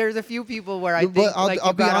 Like there's a few people where I But think I'll- like I'll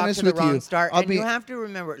you be got off honest to the with wrong you. start, I'll and be- you have to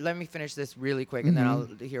remember. Let me finish this really quick, and then I'll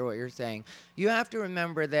hear what you're saying. You have to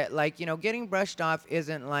remember that like getting brushed off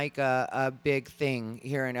isn't like a big thing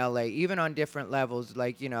here in LA, even on different levels.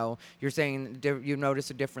 Like you're saying you notice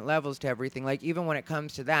the different levels to everything. Like even when it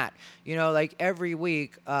comes to that, like every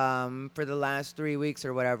week for the last 3 weeks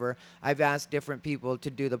or whatever, I've asked different people to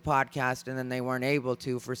do the podcast, and then they weren't able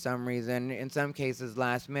to for some reason. In some cases,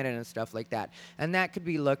 last minute and stuff like that. And that could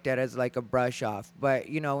be looked at as like a brush off. But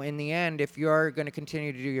in the end, if you're going to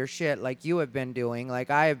continue to do your shit like you have been doing, like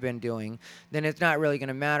I have been doing, then it's not really going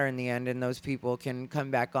to matter in the end, and those people can come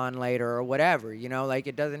back on later or whatever. Like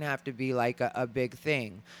it doesn't have to be like a big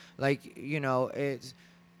thing. Like it's.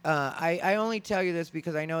 I only tell you this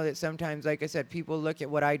because I know that sometimes, like I said, people look at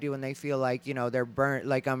what I do and they feel like, they're burnt,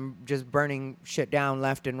 like I'm just burning shit down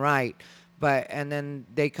left and right. And then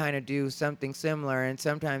they kind of do something similar. And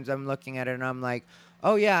sometimes I'm looking at it and I'm like,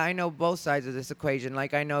 oh, yeah, I know both sides of this equation.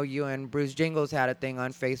 Like, I know you and Bruce Jingles had a thing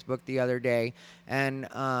on Facebook the other day. And,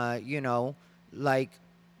 like,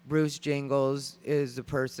 Bruce Jingles is the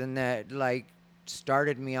person that, like,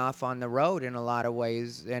 started me off on the road in a lot of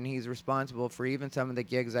ways, and he's responsible for even some of the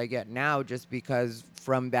gigs I get now just because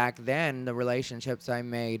from back then the relationships I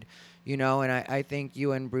made, and I think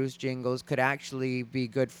you and Bruce Jingles could actually be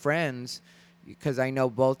good friends because I know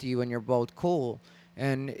both of you and you're both cool.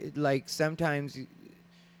 And like sometimes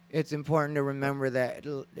it's important to remember that,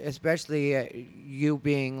 especially you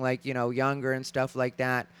being like younger and stuff like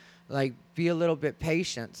that, like be a little bit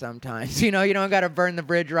patient sometimes. You don't got to burn the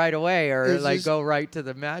bridge right away or It's like just- go right to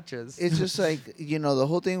the matches. It's just like, the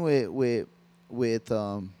whole thing with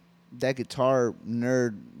that guitar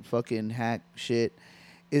nerd fucking hack shit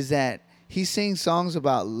is that he sings songs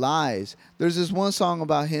about lies. There's this one song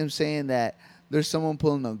about him saying that there's someone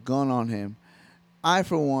pulling a gun on him. I,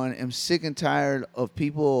 for one, am sick and tired of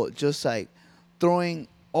people just like throwing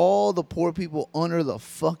all the poor people under the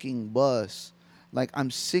fucking bus. Like,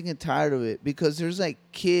 I'm sick and tired of it because there's like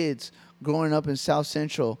kids growing up in South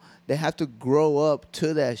Central that have to grow up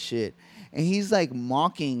to that shit. And he's like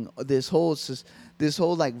mocking this whole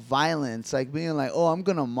like violence, like being like, oh, I'm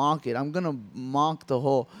gonna mock it. I'm gonna mock the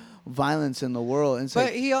whole violence in the world. And it's But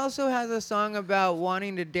like, he also has a song about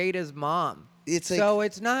wanting to date his mom. It's like- so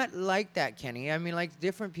it's not like that, Kenny. I mean, like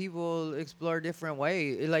different people explore different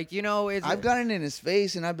ways. Like it's. I've gotten in his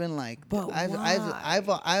face and I've been like, But I've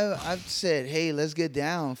said, hey, let's get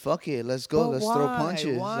down, fuck it, let's go, But let's throw why?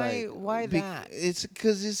 punches. Why that? It's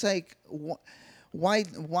because it's like, why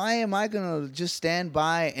am I gonna just stand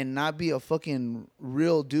by and not be a fucking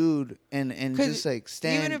real dude and 'Cause just like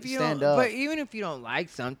even if you stand don't, up? But even if you don't like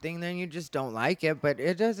something, then you just don't like it. But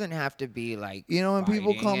it doesn't have to be like When people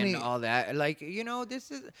fighting call and me all that. Like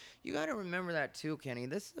this is you got to remember that too, Kenny.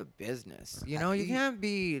 This is a business. You can't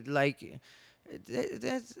be like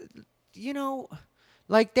that's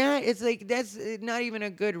like that. It's like that's not even a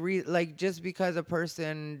good like just because a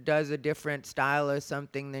person does a different style or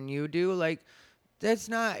something than you do. Like that's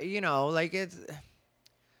not like it's.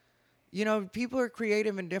 People are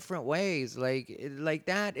creative in different ways. Like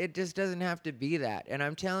that, it just doesn't have to be that. And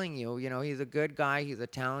I'm telling you, he's a good guy. He's a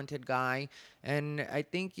talented guy. And I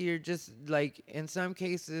think you're just, like, in some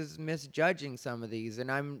cases, misjudging some of these.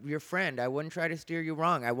 And I'm your friend. I wouldn't try to steer you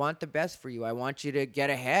wrong. I want the best for you. I want you to get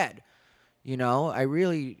ahead. I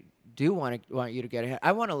really do want you to get ahead.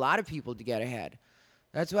 I want a lot of people to get ahead.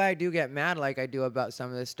 That's why I do get mad like I do about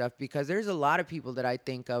some of this stuff, because there's a lot of people that I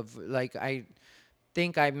think of, like,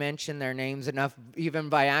 think I mentioned their names enough, even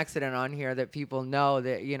by accident on here, that people know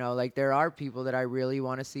that, like there are people that I really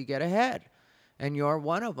want to see get ahead. And you're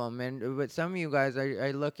one of them. But some of you guys,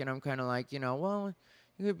 I look and I'm kind of like, well,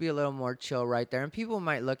 you could be a little more chill right there. And people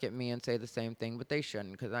might look at me and say the same thing, but they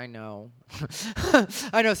shouldn't, because I know,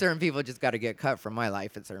 I know certain people just got to get cut from my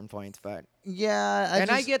life at certain points. But Yeah,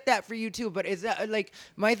 I get that for you too. But is that like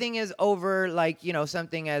my thing is over like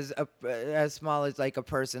something as small as like a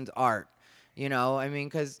person's art? I mean,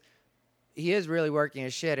 because he is really working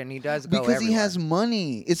his shit, and he does go because he everywhere. has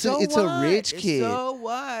money. It's So it's a what? rich kid. So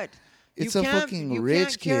what? It's You a can't- fucking you rich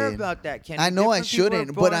can't care kid. about that, Kenny. I know I Different people are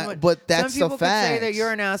shouldn't, born with- but that's some people the could say that facts.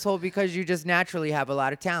 you're an asshole because you just naturally have a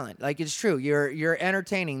lot of talent. Like, it's true. You're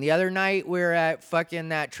entertaining. The other night we were at fucking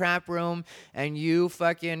that trap room, and you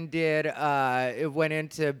fucking did it went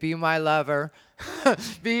into Be My Lover.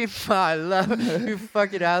 Be my lover, you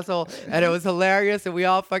fucking asshole. And it was hilarious, and we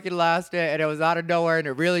all fucking lost it, and it was out of nowhere, and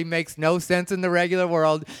it really makes no sense in the regular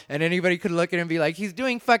world. And anybody could look at him and be like, he's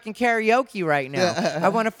doing fucking karaoke right now. I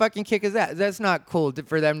want to fucking kick his ass. That's not cool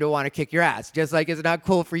for them to want to kick your ass. Just like it's not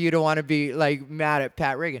cool for you to want to be like mad at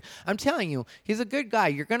Pat Reagan. I'm telling you, he's a good guy.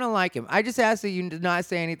 You're gonna like him. I just ask that you do not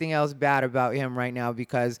say anything else bad about him right now,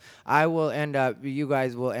 because you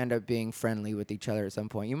guys will end up being friendly with each other at some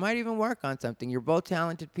point. You might even work on something. You're both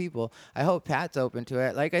talented people. I hope Pat's open to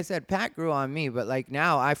it. Like I said, Pat grew on me, but like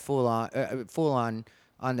now I full on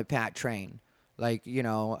the Pat train. Like,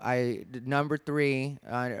 number 3,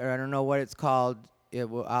 I don't know what it's called.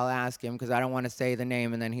 I'll ask him, because I don't want to say the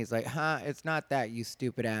name, and then he's like, it's not that, you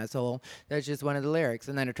stupid asshole. That's just one of the lyrics.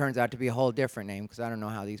 And then it turns out to be a whole different name, because I don't know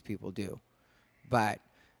how these people do. But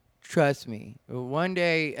trust me, one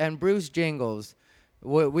day, and Bruce Jingles,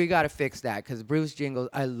 we got to fix that, because Bruce Jingles,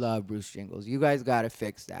 I love Bruce Jingles. You guys got to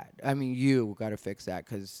fix that. I mean, you got to fix that,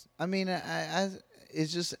 because I mean,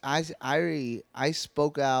 it's just I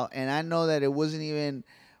spoke out, and I know that it wasn't even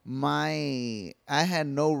I had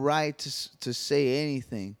no right to say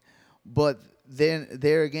anything, but then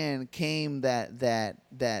there again came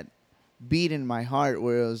that beat in my heart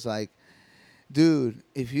where it was like, dude,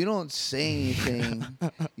 if you don't say anything,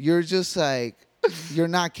 you're just like, you're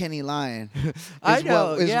not Kenny Lion. I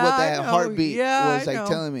know. What that heartbeat was I like know.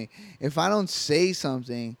 telling me. If I don't say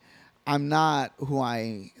something, I'm not who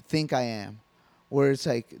I think I am. Where it's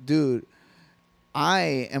like, dude,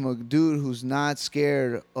 I am a dude who's not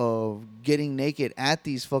scared of getting naked at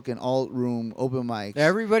these fucking alt room open mics.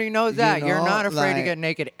 Everybody knows that. You're know, not afraid to like- get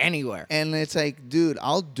naked anywhere. And it's like, dude,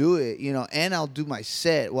 I'll do it, and I'll do my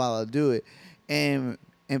set while I do it. And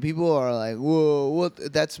people are like, whoa,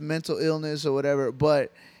 what? That's mental illness or whatever.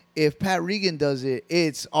 But if Pat Regan does it,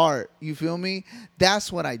 it's art. You feel me?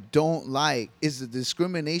 That's what I don't like, is the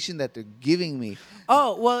discrimination that they're giving me.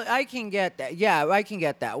 Oh, well, I can get that. Yeah, I can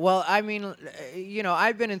get that. Well, I mean,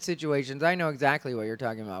 I've been in situations. I know exactly what you're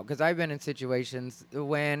talking about, because I've been in situations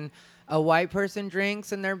when a white person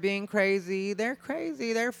drinks and they're being crazy. They're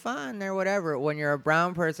crazy. They're fun. They're whatever. When you're a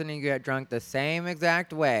brown person and you get drunk the same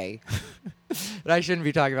exact way. And I shouldn't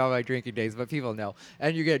be talking about my drinking days, but people know.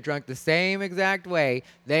 And you get drunk the same exact way,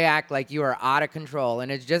 they act like you are out of control.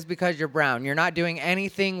 And it's just because you're brown. You're not doing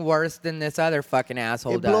anything worse than this other fucking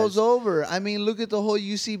asshole It does. blows over. I mean, look at the whole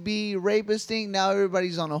UCB rapist thing. Now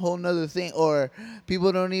everybody's on a whole nother thing, or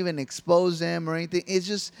people don't even expose them or anything. It's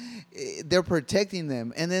just they're protecting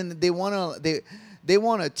them, and then they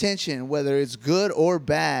want attention, whether it's good or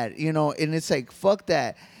bad, And it's like, fuck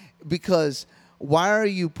that, because why are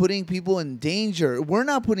you putting people in danger? We're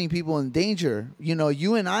not putting people in danger.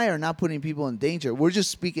 You and I are not putting people in danger. We're just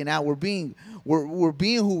speaking out. We're being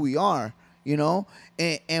who we are,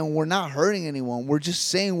 and we're not hurting anyone. We're just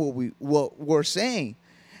saying what we're saying.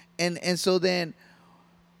 And so then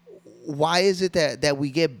why is it that we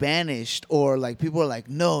get banished, or like people are like,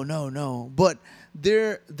 no, but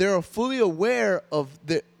they're fully aware of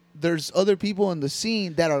there's other people in the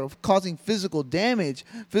scene that are causing physical damage,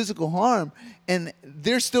 physical harm, and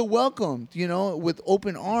they're still welcomed, with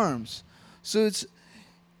open arms. So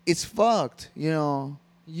it's fucked, You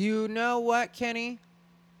know what, Kenny?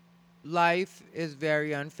 Life is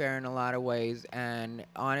very unfair in a lot of ways, and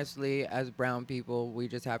honestly, as brown people, we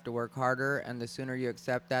just have to work harder, and the sooner you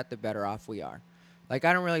accept that, the better off we are. Like,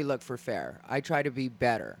 I don't really look for fair. I try to be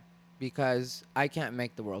better, because I can't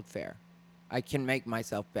make the world fair. I can make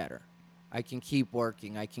myself better. I can keep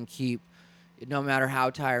working. I can keep, no matter how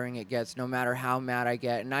tiring it gets, no matter how mad I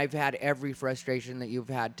get. And I've had every frustration that you've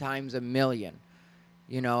had times a million.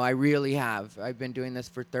 I really have. I've been doing this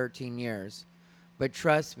for 13 years. But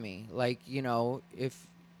trust me, if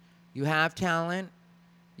you have talent,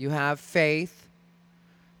 you have faith,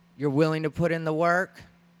 you're willing to put in the work,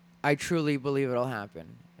 I truly believe it'll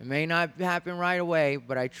happen. It may not happen right away,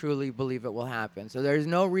 but I truly believe it will happen. So there's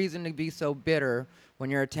no reason to be so bitter when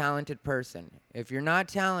you're a talented person. If you're not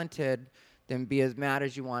talented, then be as mad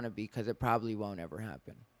as you want to be, because it probably won't ever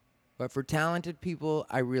happen. But for talented people,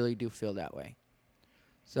 I really do feel that way.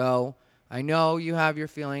 So I know you have your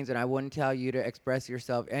feelings, and I wouldn't tell you to express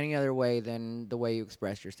yourself any other way than the way you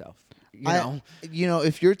express yourself.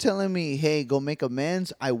 If you're telling me, hey, go make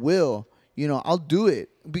amends, I will. I'll do it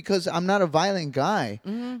because I'm not a violent guy.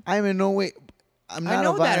 Mm-hmm. I'm in no way. I'm not I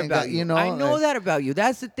know a that violent about guy. you. I know that about you.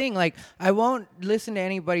 That's the thing. Like, I won't listen to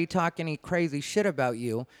anybody talk any crazy shit about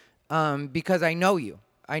you, because I know you.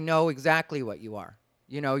 I know exactly what you are.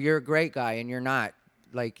 You're a great guy, and you're not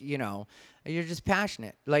like, you're just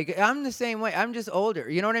passionate. Like, I'm the same way. I'm just older.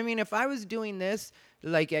 You know what I mean? If I was doing this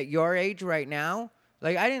like at your age right now,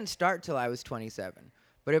 like, I didn't start till I was 27.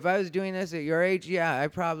 But if I was doing this at your age, yeah,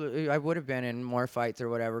 I would have been in more fights or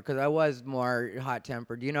whatever, because I was more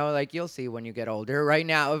hot-tempered. Like, you'll see when you get older. Right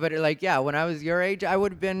now, but like, yeah, when I was your age, I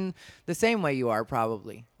would have been the same way you are,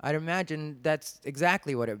 probably. I'd imagine that's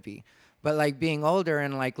exactly what it'd be. But like, being older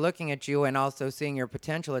and like looking at you and also seeing your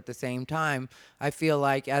potential at the same time, I feel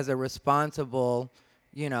like as a responsible,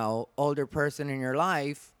 older person in your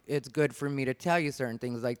life, it's good for me to tell you certain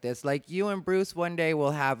things like this. Like, you and Bruce one day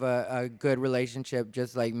will have a good relationship,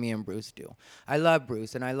 just like me and Bruce do. I love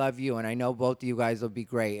Bruce and I love you, and I know both of you guys will be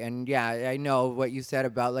great. And yeah, I know what you said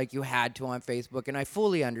about like you had to on Facebook, and I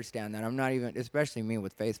fully understand that. I'm not even, especially me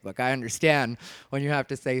with Facebook, I understand when you have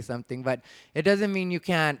to say something, but it doesn't mean you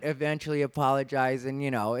can't eventually apologize, and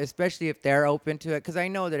especially if they're open to it. Because I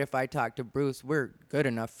know that if I talk to Bruce, we're good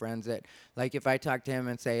enough friends that, like, if I talk to him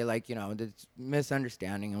and say, like, this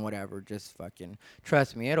misunderstanding and whatever, just fucking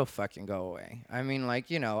trust me, it'll fucking go away. I mean, like,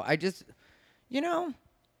 I just,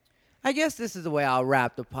 I guess this is the way I'll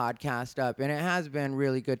wrap the podcast up. And it has been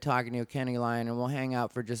really good talking to you, Kenny Lyon, and we'll hang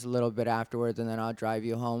out for just a little bit afterwards, and then I'll drive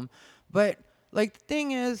you home. But, like, the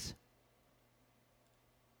thing is,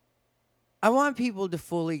 I want people to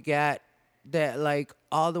fully get that, like,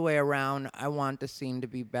 all the way around, I want the scene to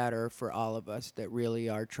be better for all of us that really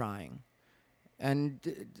are trying. And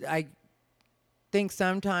I think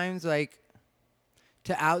sometimes, like,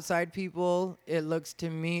 to outside people, it looks to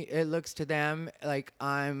them like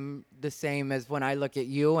I'm the same as when I look at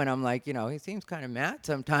you, and I'm like, he seems kind of mad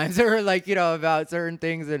sometimes, or like, about certain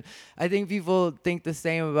things. And I think people think the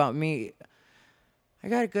same about me. I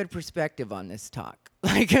got a good perspective on this talk.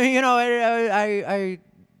 Like, I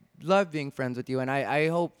love being friends with you, and I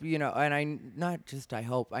hope, and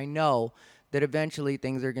I know that eventually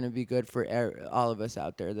things are going to be good for all of us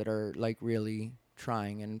out there that are like really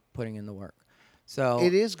trying and putting in the work. So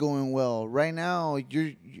it is going well right now.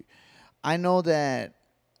 I know that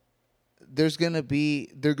this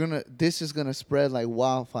is gonna spread like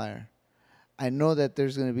wildfire. I know that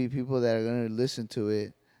there's gonna be people that are gonna listen to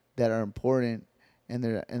it that are important, and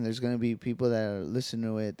there's gonna be people that are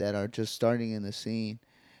listening to it that are just starting in the scene,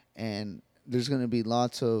 and there's gonna be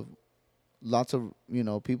lots of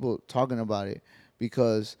people talking about it,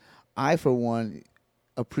 because I, for one,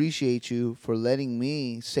 appreciate you for letting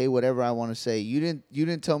me say whatever I want to say. You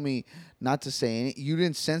didn't tell me not to say any. You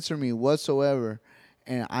didn't censor me whatsoever,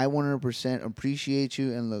 and I 100% appreciate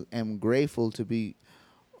you and am grateful to be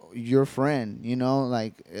your friend.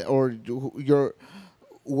 Like, or your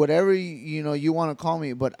whatever you want to call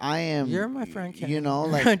me. But I am. You're my friend, Kenny.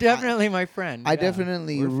 Like, definitely my friend. I Yeah,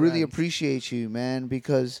 definitely we're really friends. appreciate you, man,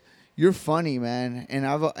 because you're funny, man, and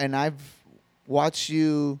I've watched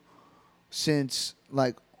you since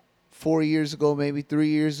like 4 years ago, maybe 3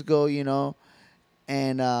 years ago,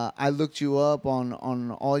 and I looked you up on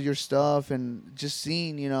all your stuff, and just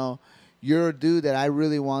seeing, you're a dude that I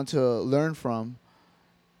really want to learn from,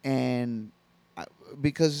 and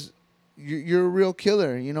because you're a real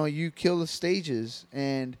killer, you kill the stages,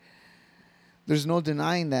 and there's no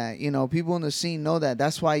denying that. People in the scene know that.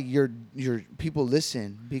 That's why your people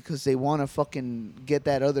listen, because they want to fucking get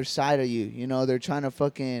that other side of you. They're trying to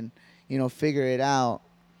fucking figure it out,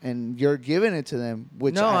 and you're giving it to them.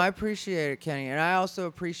 Which I appreciate it, Kenny, and I also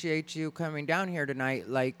appreciate you coming down here tonight.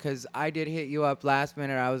 Like, because I did hit you up last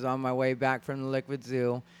minute. I was on my way back from the Liquid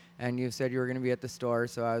Zoo, and you said you were going to be at the store.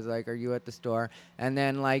 So I was like, "Are you at the store?" And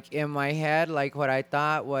then, like, in my head, like, what I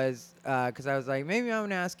thought was, because I was like, maybe I'm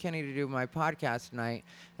going to ask Kenny to do my podcast tonight.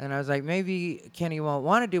 And I was like, maybe Kenny won't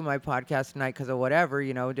want to do my podcast tonight because of whatever.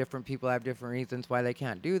 Different people have different reasons why they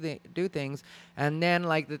can't do things. And then,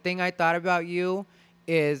 like, the thing I thought about you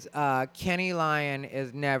is Kenny Lyon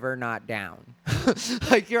is never not down.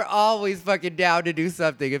 Like, you're always fucking down to do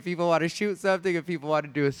something. If people want to shoot something, if people want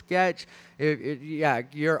to do a sketch, yeah,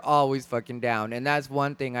 you're always fucking down. And that's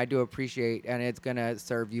one thing I do appreciate, and it's going to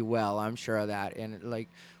serve you well. I'm sure of that. And, like,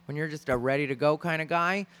 when you're just a ready-to-go kind of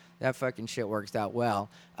guy, that fucking shit works out well.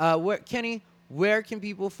 Kenny, where can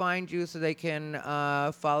people find you so they can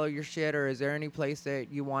follow your shit, or is there any place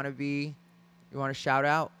that you want to be, you want to shout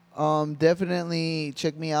out? Definitely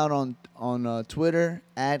check me out on Twitter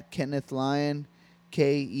at Kenneth Lyon,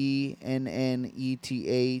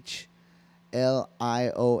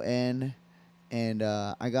 KENNETHLION, and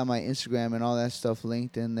I got my Instagram and all that stuff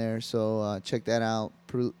linked in there. So check that out,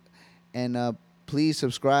 and please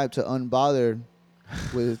subscribe to Unbothered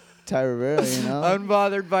with Ty Rivera. You know,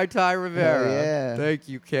 Unbothered by Ty Rivera. Hell yeah. Thank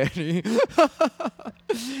you, Kenny.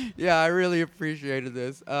 Yeah, I really appreciated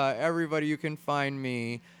this. Everybody, you can find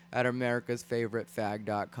me at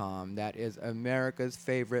americasfavoritefag.com. That is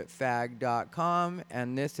americasfavoritefag.com.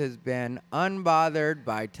 And this has been Unbothered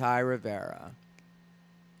by Ty Rivera.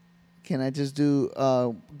 Can I just do,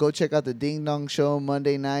 go check out the Ding Dong Show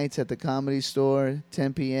Monday nights at the Comedy Store,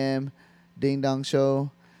 10 p.m., Ding Dong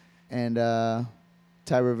Show, and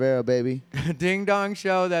Ty Rivera, baby. Ding Dong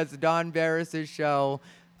Show, that's Don Barris' show.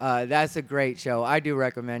 That's a great show. I do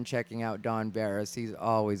recommend checking out Don Barris. He's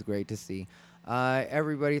always great to see.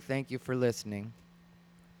 Everybody, thank you for listening.